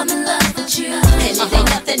love, I'm in love with you. And it ain't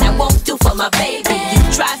nothing I won't do for my baby. You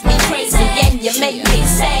drive me crazy and you make me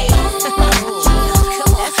say. I'm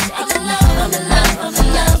in love, I'm in love, I'm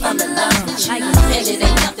in love, I'm in love with you. And it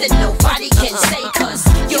ain't nothing nobody can say, cause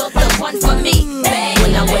you're the one for me, babe.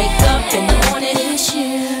 When I wake up in the morning,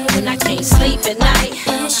 when I can't sleep at night,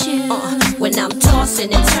 when I'm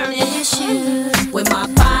tossing and turning, when my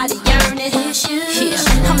body yearning,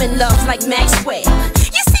 yeah, I'm in love like Maxwell.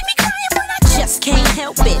 You see me crying when I just can't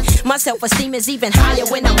help it. My self-esteem is even higher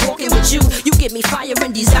when I'm walking with you. You give me fire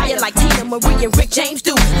and desire like Tina Marie and Rick James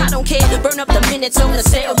do. I don't care, burn up the minutes on the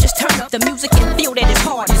cell. Just turn up the music and feel that it's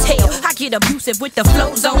hard as hell. I get abusive with the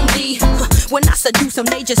flows on me. When I seduce them,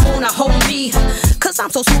 they just wanna hold me. Cause I'm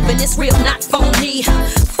so smooth and it's real, not phony.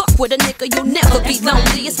 Fuck with a nigga, you'll never be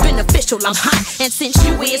lonely. It's beneficial, I'm hot, and since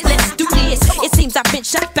you is, let's do this. It seems I've been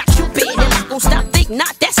shot by Cupid, and I won't stop thinking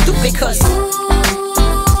not that stupid, cause I'm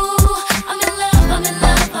in love, I'm in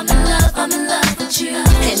love, I'm in love, I'm in love with you.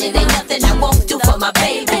 and it ain't nothing I won't do for my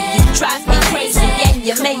baby. You drive me crazy and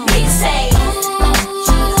you make me say,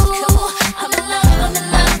 I'm in love, I'm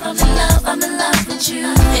in love, I'm in love, I'm in love with you.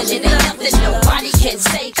 and it ain't nothing nobody can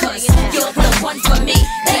say, cause you're the one for me,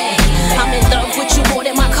 hey. I'm in love with you more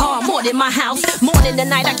than my car, more than my house, more than the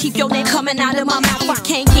night I keep your name coming out of my mouth. I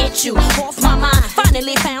can't get you off my mind.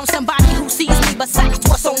 Finally found somebody who sees me besides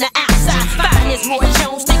what's on the outside. Fine as Roy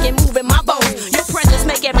Jones, thinking moving my bones. Your presence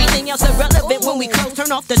make everything else irrelevant when we close.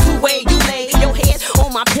 Turn off the two-way, you lay your head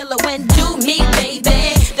on my pillow and do me,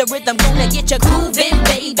 baby. The rhythm gonna get you grooving,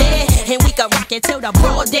 baby. And we can rock it till the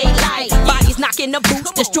broad daylight. Bodies knocking the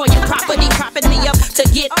boots, destroying property, propping me up to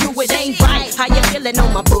get through. It ain't right. How you feeling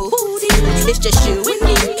on my booty? It's just you and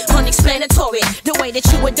me, unexplanatory. The way that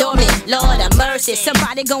you adore me, Lord have mercy.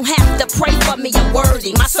 Somebody gon' have to pray for me. I'm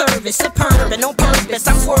worthy, my service superb, and on purpose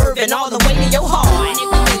I'm swerving all the way to your heart.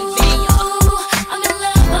 I'm in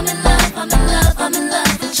love, I'm in love, I'm in love, I'm in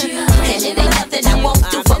love with you. And it ain't nothing I won't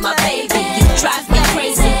do for my baby. You drive me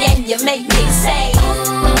crazy and you make me say,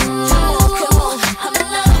 I'm in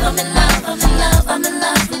love, I'm in love, I'm in love, I'm in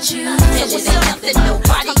love with you. and it ain't nothing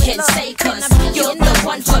nobody can say, cause you're the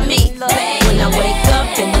one for me, babe. When I wake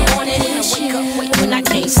up in the morning, when I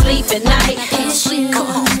can't sleep at night,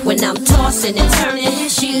 when I'm tossing and turning,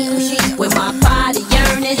 when my body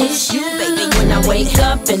yearning, baby. When I wake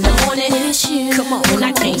up in the morning, come on. When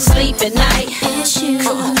I can't sleep at night,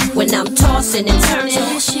 come on. When I'm tossing and turning,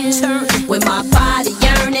 when my body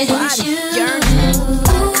yearning,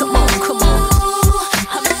 come on, come on.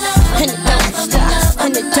 And it don't stop,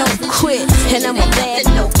 and it don't quit. And I'm a bad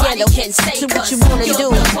nobody can say, so what you wanna do?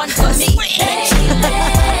 One for me.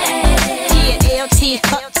 Yeah, LT,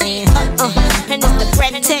 and it's the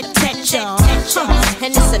Brat, y'all.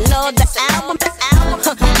 And it's another album,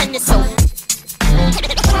 and it's so.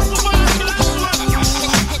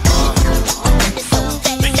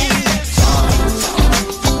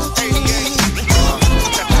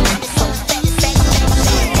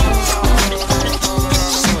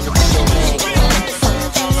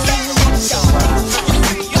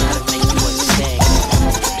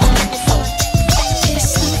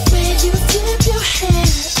 It's the way you flip your hair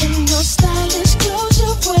and your stylish clothes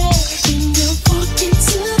you wear.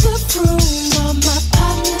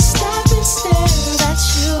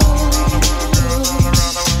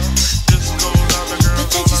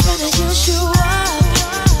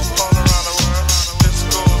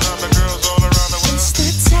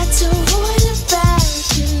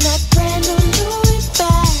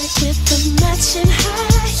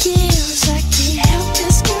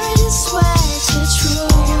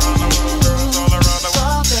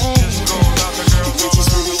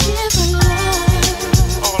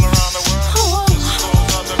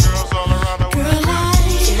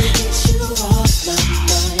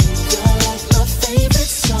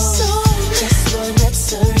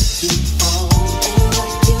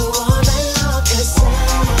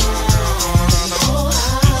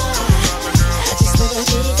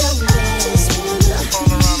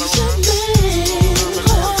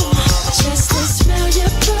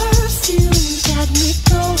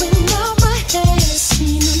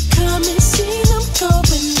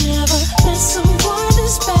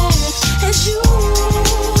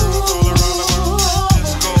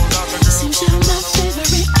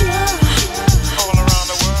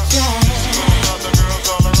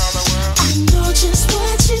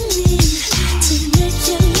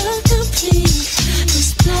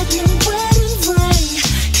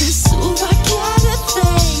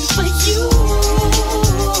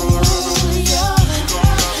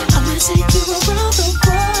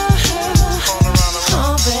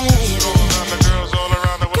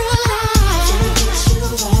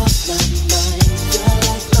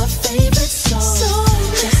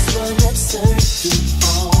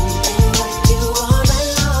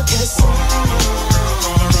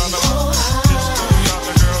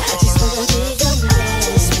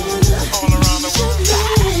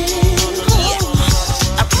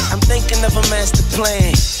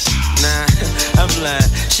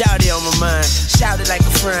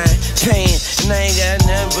 frying pan, and I ain't got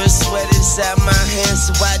nothing but sweat inside my hands.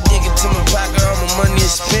 So I dig into my pocket, all my money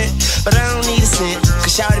is spent, but I don't need a cent,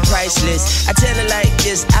 cause shawty priceless. I tell her like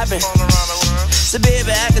this, I've been, so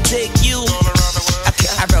baby, I can take you.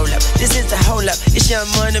 I roll up, this is the hold up. It's young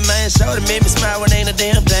money, man, shawty made me smile when ain't a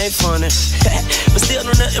damn thing funny. But still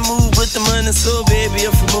don't nothing move with the money, so baby,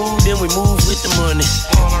 if we move, then we move with the money.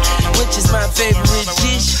 Which is my favorite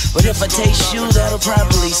dish, but if I taste you, that'll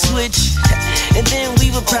probably switch. And then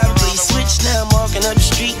we would probably switch. Now I'm walking up the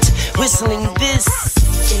street, whistling this.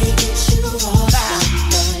 Can't get you off my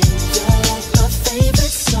mind. You're like my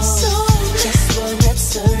favorite song. Just wanna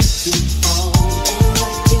serve you all and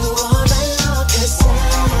rock you all night long. 'Cause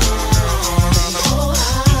I'm so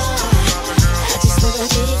high. I just wanna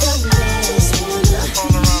be your man. Just wanna be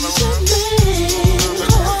your man.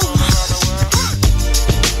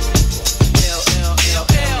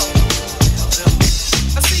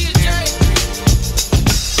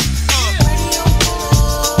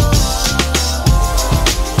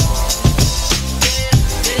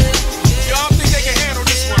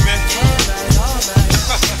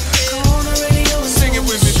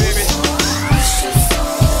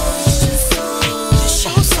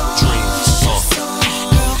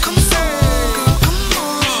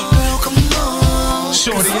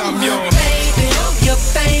 Shorty, I'm your baby, your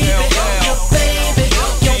baby, your baby,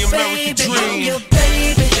 your baby, your baby, your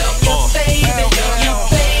baby, your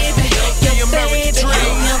baby, your American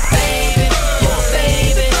dream, your baby, your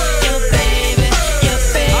baby, your baby, your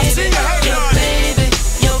baby, your baby,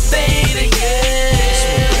 your baby, yeah.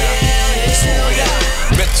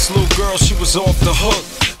 Met this little girl, she was off the hook.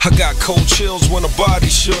 I got cold chills when her body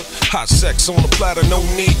shook. Hot sex on the platter, no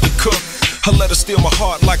need to cook. I let her steal my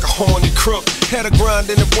heart like a horny crook. Had her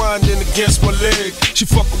grinding and winding against my leg. She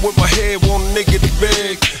fucking with my head, want a nigga to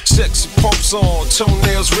beg. Sexy pumps on,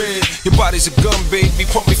 toenails red. Your body's a gun, baby,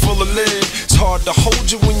 pump me full of lead. It's hard to hold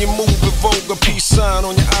you when you move in vulgar. Peace sign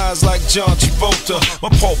on your eyes like John Travolta. My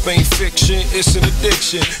pulp ain't fiction, it's an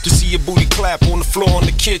addiction. To see your booty clap on the floor in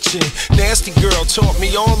the kitchen. Nasty girl taught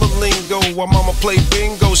me all the lingo. While mama play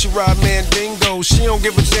bingo, she ride mandingo. She don't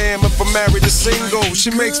give a damn if I'm married or single. She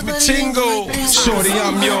makes me tingle. Shorty,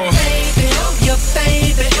 I'm your baby, your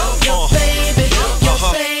baby, your baby, your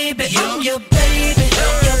baby, your baby, your baby,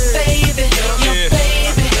 your baby,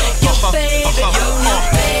 your baby, your baby,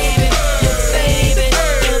 your baby,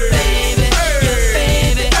 your baby, your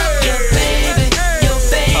baby, your baby, your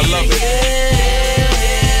baby. I love it.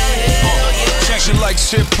 She likes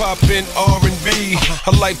hip-hop and R&B.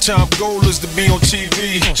 Her lifetime goal is to be on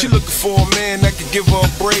TV. She looking for a man that can give her a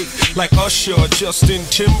break, like Usher or Justin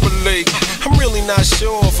Timberlake. I'm really not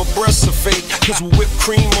sure if her breasts are fake, cause with whipped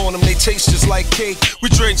cream on them, they taste just like cake. We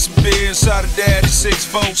drank some beer inside of Daddy's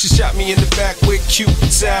 6-4. She shot me in the back with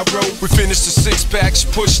Cupid's arrow. We finished the 6-pack, she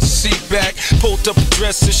pushed the seat back, pulled up a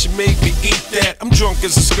dress and she made me eat that. I'm drunk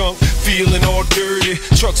as a skunk, feeling all dirty.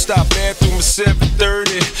 Truck stop bathroom at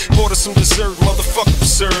 7:30. Bought her some dessert, motherfucker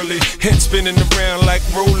was early. Head spinning around like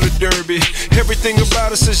roller derby. Everything about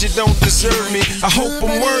her says you don't deserve me. I hope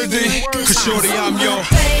I'm worthy, cause shorty, I'm your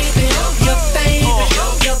baby, your baby,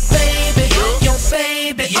 your baby, your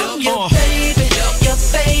baby, your baby, your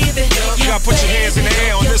baby. You gotta put your hands in the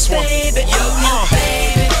air on this one.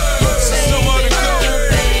 Somebody go.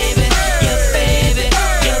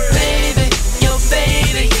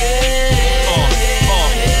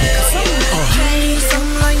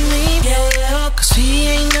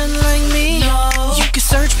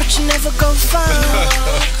 Never go find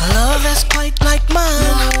a love that's quite like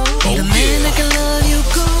mine. Need a man that can love you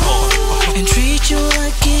good and treat you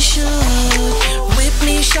like he should. Whip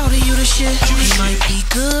me, shout you the shit. He might be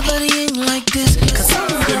good, but he ain't like this. Cause I'm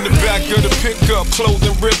in the back of the pickup,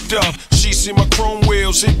 clothing ripped up. She see my chrome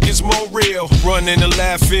wheels, it gets more real. Running and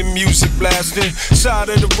laughing, music blasting. Side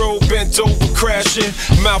of the road, bent over, crashing.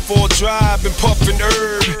 Mouth all dry, been puffing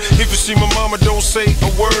herb. If you see my mama, don't say a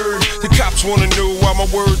word. The cops wanna know why my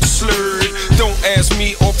words are slurred. Don't ask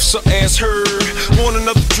me, officer, ask her. Want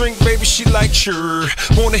another drink, baby, she like sure.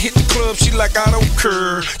 Wanna hit the club, she like I don't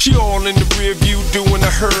care. She all in the rear view doing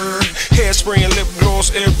a her. Hairspray and lip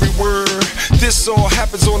gloss everywhere. This all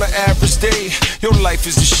happens on an average day. Your life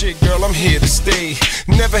is the shit, girl, I'm here to stay.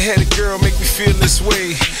 Never had a girl make me feel this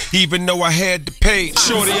way, even though I had to pay.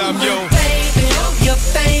 Shorty, I'm your baby, your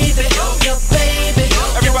baby, your baby.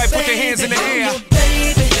 Everybody put their hands in the air. Your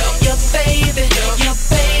baby, your baby, your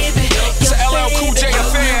baby. It's a LL Cool J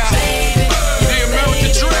affair. The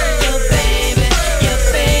American dream.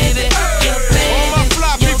 All my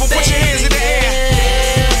fly people, put your hands in the air.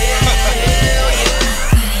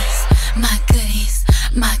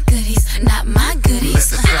 My goodies, not my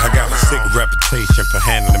goodies. I got a sick reputation for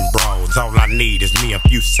handling them bras. All I need is me a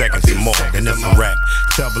few seconds and more, then it's a wrap.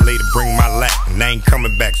 Tell the lady bring my lap, and I ain't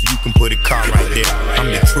coming back, so you can put a car right there.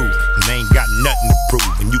 I'm the truth, and they ain't got nothing to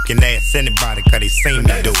prove. And you can ask anybody, cause they seen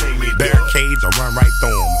me do it. Barricades, I run right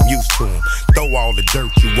through them, I'm used to them. Throw all the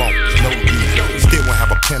dirt you want, there's no use. Still won't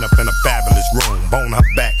have a pen up in a fabulous room. Bone her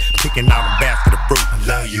back, picking out a basket of fruit. I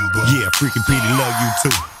love you, boo. Yeah, freaking Petey love you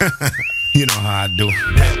too. You know how I do. You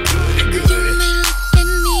may look at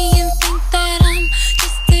me and think that I'm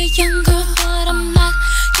just a young girl, but I'm not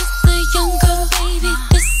just a young girl, baby.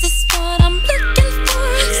 This is what I'm looking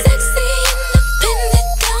for. Sexy, independent,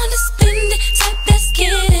 gonna spend it, type that's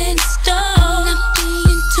getting started. Not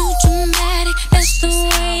being too dramatic, that's the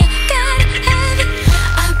way I gotta have it.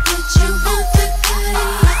 I bet you want the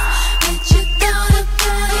goodies, bet you thought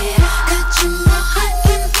about it. Got you all hot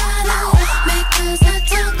and bothered, because I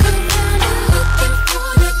talk around and looking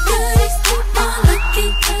for the goodies. Keep on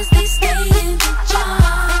looking, cause they stay in the jar.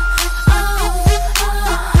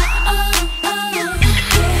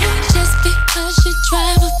 Just because you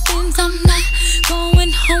drive a Benz, I'm not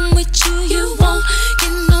going home with you. You won't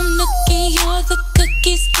get no nookie or the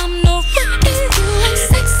cookies. I'm no rookie. I'm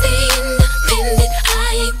sexy, independent. I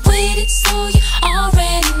ain't waited, so you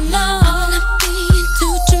already know. I'm not being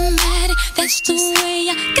too dramatic. That's the way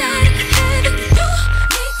I gotta have it. You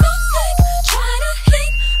make no fake, try to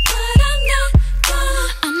hate, but I'm not gonna.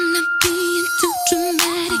 I'm not being too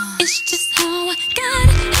dramatic. It's just how I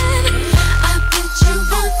gotta have it. I bet you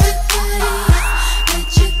want the goodies, bet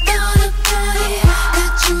you thought about it.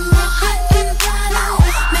 Got you all hot and bothered,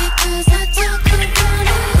 because I talk around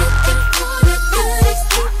and looking for the goodies.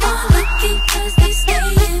 Keep on looking, cause they stay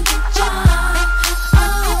in the jar.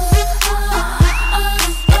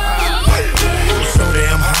 So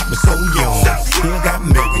damn hot but so young. Still got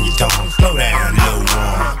milk in your tongue. Slow down, little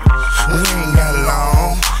one. We ain't got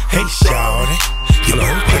long. Hey, shawty. You know,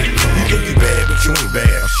 you think you bad, but you ain't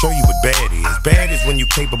bad. I'll show you what bad is. Bad is when you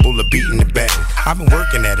capable of beating the bad. I've been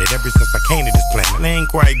working at it ever since I came to this planet. I ain't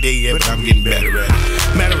quite there yet, but I'm getting better at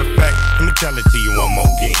it. Matter of fact, let me tell it to you one more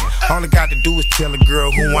again. All I got to do is tell a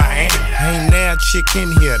girl who I am. Ain't now a chick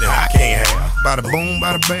in here that I can't have. Bada boom,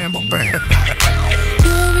 bada bam, bam, bam.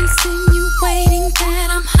 You're insinuating that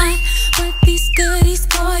I'm hot, but these goodies,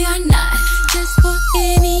 boy, are not just for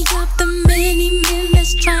any of the many men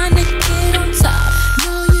that's trying to get on top.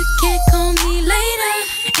 No, you can't call me later,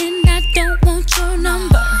 and I don't want your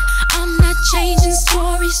number. I'm not changing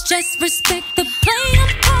stories, just respect the play I'm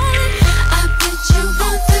calling. I bet you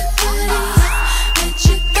want the goodies, bet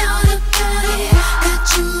you thought about it. Got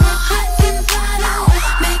you all hot and bothered,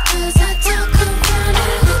 because I talk around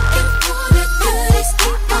and looking for the goodies.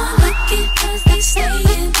 Keep on looking, cause they stay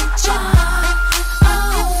in the jar.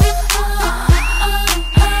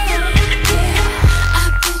 I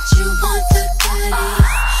bet you want the goodies,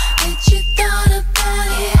 bet you thought about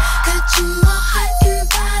it. Got you all hot and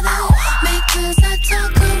bothered, because I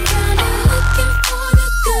talk around and looking for the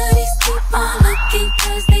goodies. Keep on looking,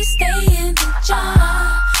 cause they stay in the jar.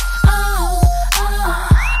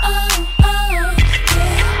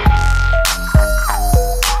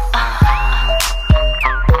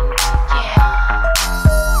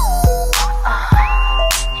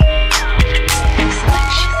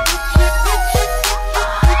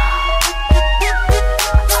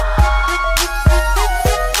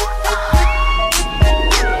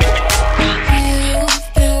 You've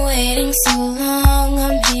been waiting so long,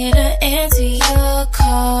 I'm here to answer your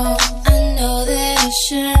call. I know that I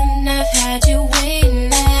shouldn't have had you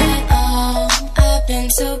waiting at all. I've been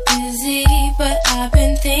so busy, but I've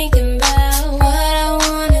been thinking about what I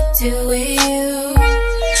wanna do with you.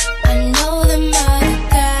 I know them other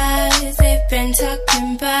guys, they've been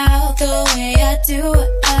talking about the way I do what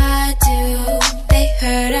I do. They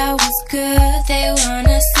heard I was good, they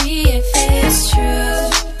wanna see if it's true.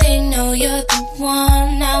 They know you're the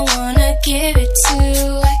one I wanna give it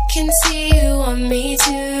to. I can see you want me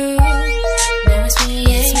too. Now it's me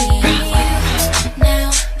and you.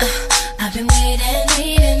 Now I've been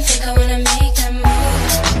waiting, think I wanna make that move.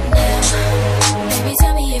 Now, baby,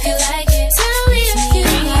 tell me if you like it. Tell me if you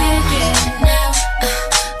like it. Now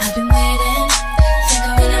I've been waiting, think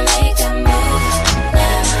I wanna make that move.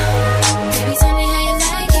 Now, baby, tell me how you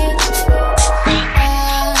like it. I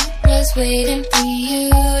was waiting for you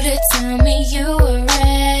to tell me you were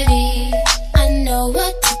ready. I know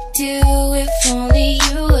what to do if only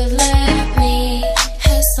you would let me.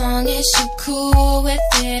 As long as you're cool with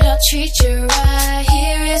it, I'll treat you right.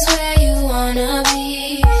 Here is where you wanna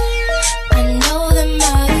be. I know them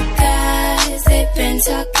other guys, they've been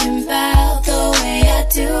talking about the way I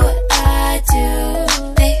do what I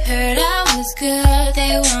do. They heard I was good,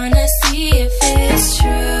 they wanna see if it's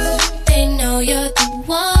true.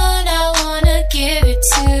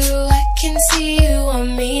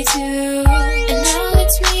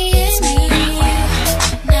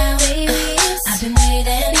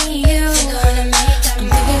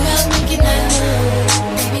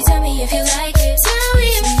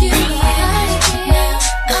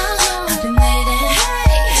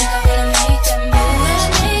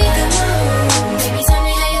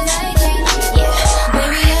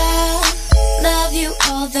 you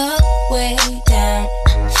all the way down.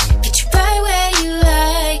 Get you right where you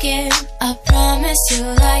like it. I promise you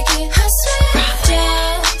like it. I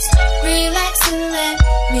swear, just relax and let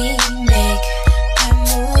me make that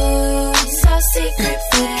move. It's all secret,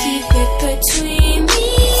 but keep it between me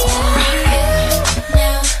and you.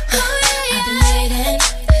 Now, I've been waiting.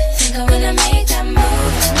 Think I wanna make that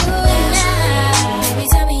move. Now, baby,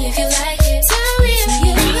 tell me if you like it. Tell me if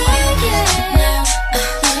you like it. Now,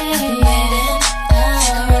 I've been waiting.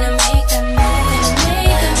 Think I wanna make that move.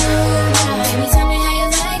 Now, baby, tell me how you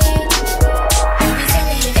like it. Baby, tell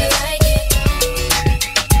me if you like it.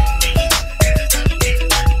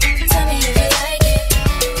 Tell me if you like it.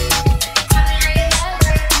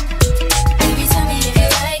 Baby, tell me if you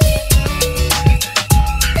like it.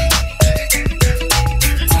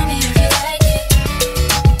 Tell me if you like it.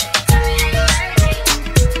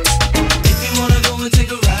 If you wanna go and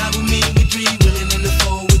take a ride with me, we three willing in the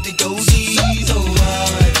four with the goldies. Oh,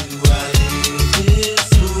 why do I live this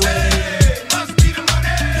way?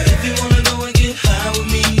 If you wanna go and get high with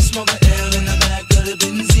me, smoke a L in the back of the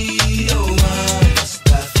Benzie. Oh, why must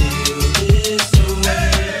I feel this way?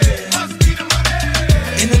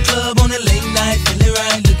 In the club on a late night, feeling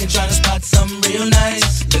right, looking, trying to spot something real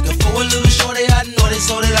nice. Looking for a little shorty, I know this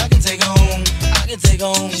so that I can take home. I can take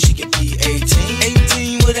home. She could be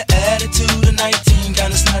 18 with an attitude of 19,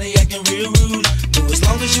 kinda snotty, acting real rude. But as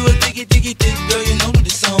long as you a thick, girl, you know that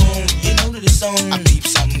it's on. You know that it's on. I peep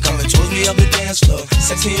something coming towards me up the dance floor.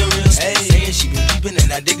 Sexy and real, saying she been peeping,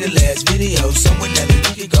 and I dig the last video. Somewhere Nelly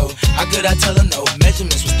we could go. How could I tell her no?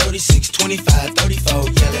 Measurements was 36, 25, 34.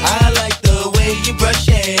 Yelling. I like the way you brush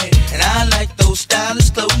your hair, and I like those stylish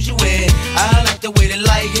clothes you wear. I like the way the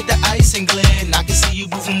light hit the ice and glare, and I can see you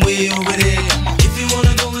moving way over there. If you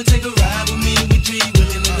wanna go and take a ride with me, we three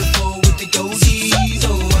willing in the four with the goldies.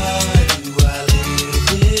 Oh, why do I live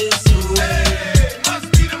this way?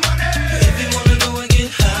 If you wanna go and get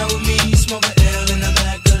high with me, smoke a L in the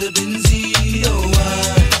back of the Benzie. Oh, why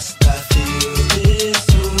must I feel this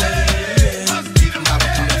way?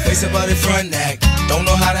 Face about the front act, don't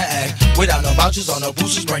know how to act. Without no vouchers or no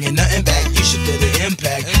boosters, bringing nothing back. You should feel the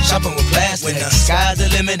impact. Shopping with plastic. When the sky's the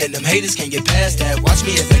limit and them haters can't get past that. Watch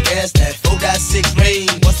me as I gas that 4.6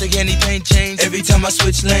 range. Once again, he paint change. Every time I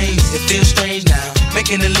switch lanes, it feels strange now.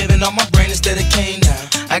 Making a living on my brain instead of cane now.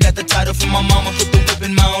 I got the title from my mama, put the whip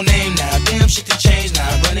in my own name now. Damn, shit to change now.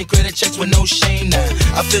 Running credit checks with no shame now.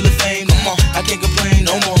 I feel the fame, come on, I can't complain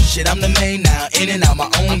no more. Shit, I'm the main now. In and out my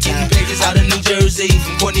own time. Pages out of New Jersey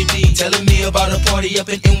from Courtney B. Telling me about a party up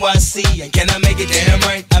in NYC. And can I make it damn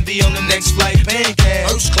right? I'll be on the next flight, paying cash.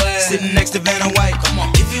 First class. Sitting next to Vanna White.